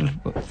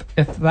formidable.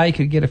 If they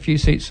could get a few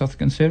seats off the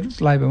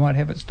Conservatives, Labor might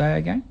have its day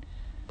again.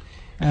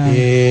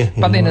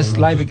 But then is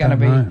Labor going to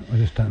be? I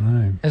just don't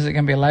know. Is it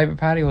going to be a Labor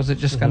Party, or is it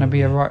just going to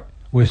be a right?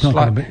 Well, it's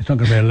not going to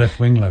be a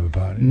left-wing Labor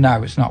Party.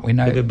 No, it's not. We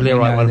know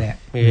that.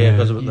 Yeah,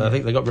 because I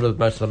think they got rid of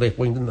most of the left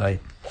wing, didn't they?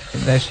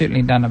 They've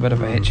certainly done a bit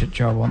of a hatchet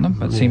job on them,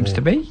 but seems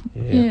to be.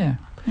 Yeah.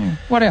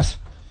 What else?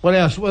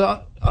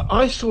 Well,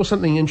 I saw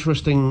something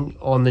interesting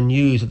on the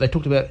news that they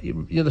talked about.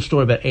 The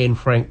story about Anne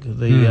Frank.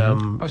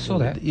 I saw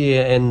that.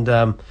 Yeah, and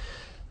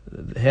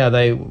how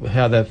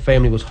the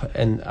family was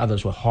and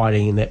others were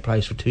hiding in that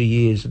place for 2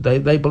 years.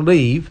 They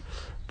believe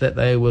that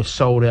they were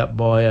sold out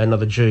by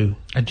another Jew,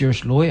 a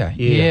Jewish lawyer.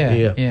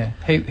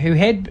 Who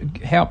had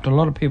helped a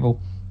lot of people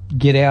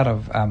get out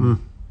of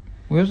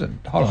where was it?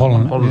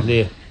 Holland.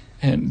 Yeah.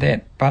 And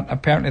but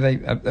apparently they,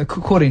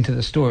 according to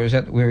the story, is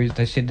that where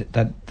they said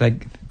that they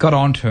got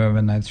onto him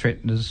and they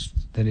threatened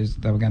they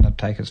were going to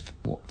take his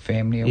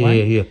family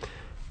away. Yeah.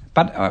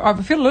 But I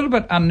feel a little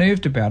bit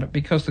unnerved about it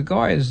because the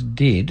guy is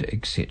dead,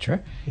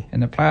 etc.,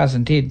 and the players are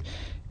dead,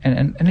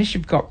 and unless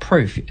you've got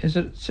proof, is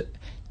it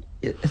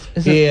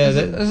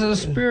a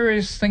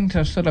spurious thing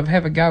to sort of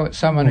have a go at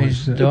someone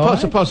who's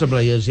died? It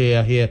possibly is,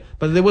 yeah.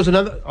 But there was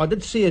another. I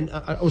did see it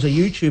was a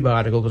YouTube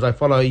article, because I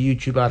follow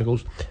YouTube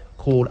articles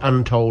called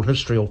Untold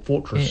History or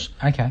Fortress.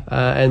 Yeah, okay.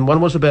 And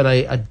one was about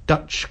a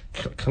Dutch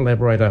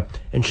collaborator,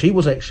 and she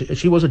was a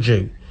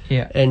Jew.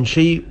 Yeah. And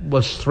she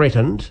was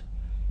threatened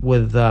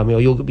with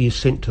you'll be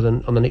sent to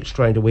on the next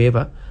train to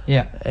wherever.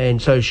 Yeah.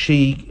 And so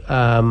she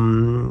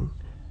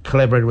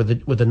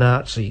collaborated with the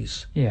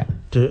Nazis. Yeah.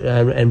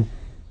 And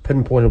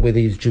pinpointed where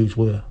these Jews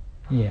were.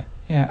 Yeah.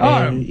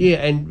 And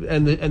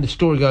the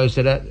story goes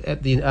that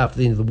after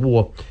the end of the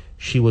war,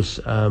 she was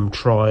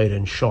tried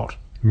and shot.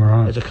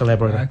 Right. As a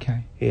collaborator.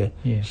 Okay.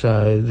 Yeah.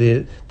 So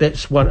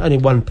that's only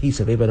one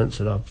piece of evidence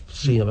that I've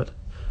seen of it.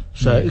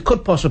 So it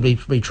could possibly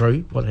be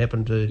true what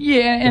happened to.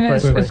 Yeah, and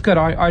it's good.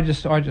 I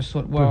just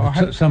thought,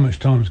 well, so much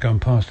time's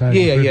gone past. How do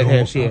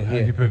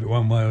you prove it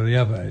one way or the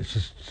other? It's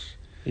just.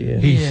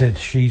 He said,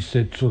 she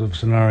said, sort of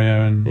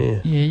scenario, and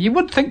you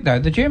would think though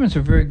the Germans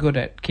were very good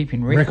at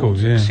keeping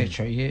records,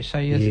 etc. Yeah, so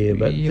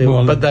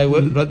but they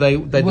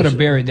would have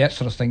buried that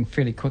sort of thing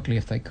fairly quickly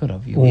if they could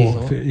have.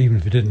 Even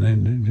if it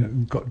didn't, they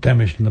got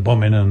damaged in the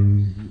bombing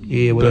and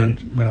went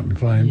up in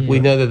flames. We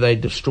know that they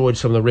destroyed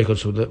some of the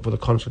records for the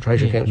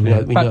concentration camps.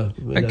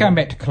 But going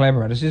back to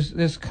collaborators,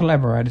 there's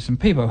collaborators and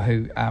people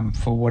who,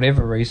 for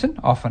whatever reason,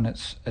 often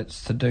it's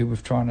to do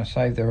with trying to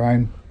save their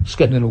own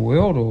little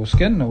world or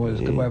skin, or is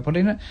a good way of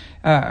putting it.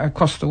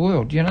 Across the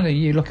world,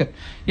 you look at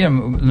the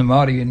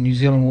Māori and New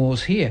Zealand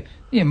wars here.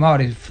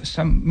 Māori,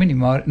 some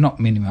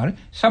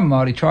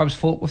Māori tribes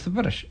fought with the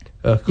British.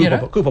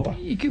 Kupapa.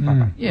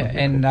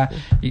 And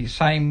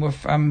same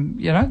with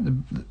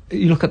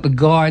you look at the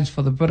guides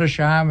for the British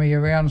Army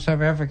around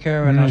South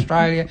Africa and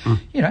Australia.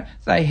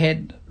 They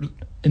had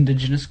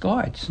indigenous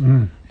guides,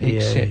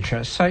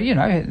 etc. So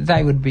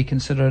they would be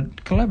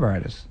considered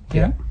collaborators.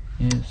 Okay.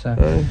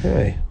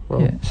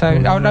 Well, So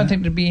I don't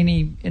think there'd be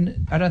any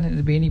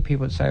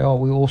people that say, "Oh,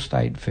 we all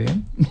stayed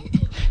firm."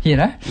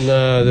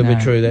 No, that'd be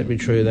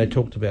true. They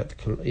talked about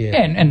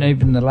and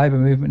even the Labor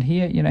movement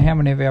here. How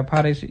many of our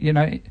parties?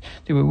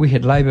 We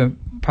had Labor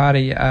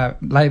Party,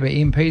 Labor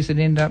MPs that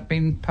end up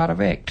being part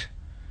of ACT.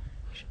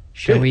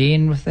 Shall we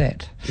end with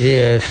that?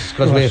 Yes,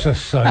 because that's a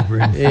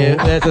sobering.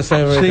 That's a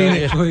sobering. See you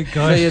next week,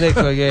 guys. See you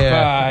next week.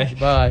 Yeah.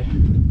 Bye.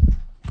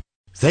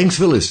 Thanks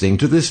for listening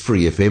to this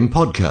Free FM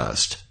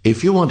podcast.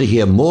 If you want to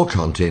hear more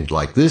content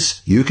like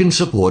this, you can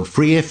support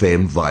Free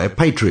FM via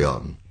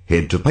Patreon.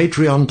 Head to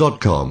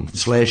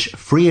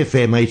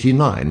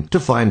patreon.com/freefm89 to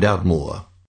find out more.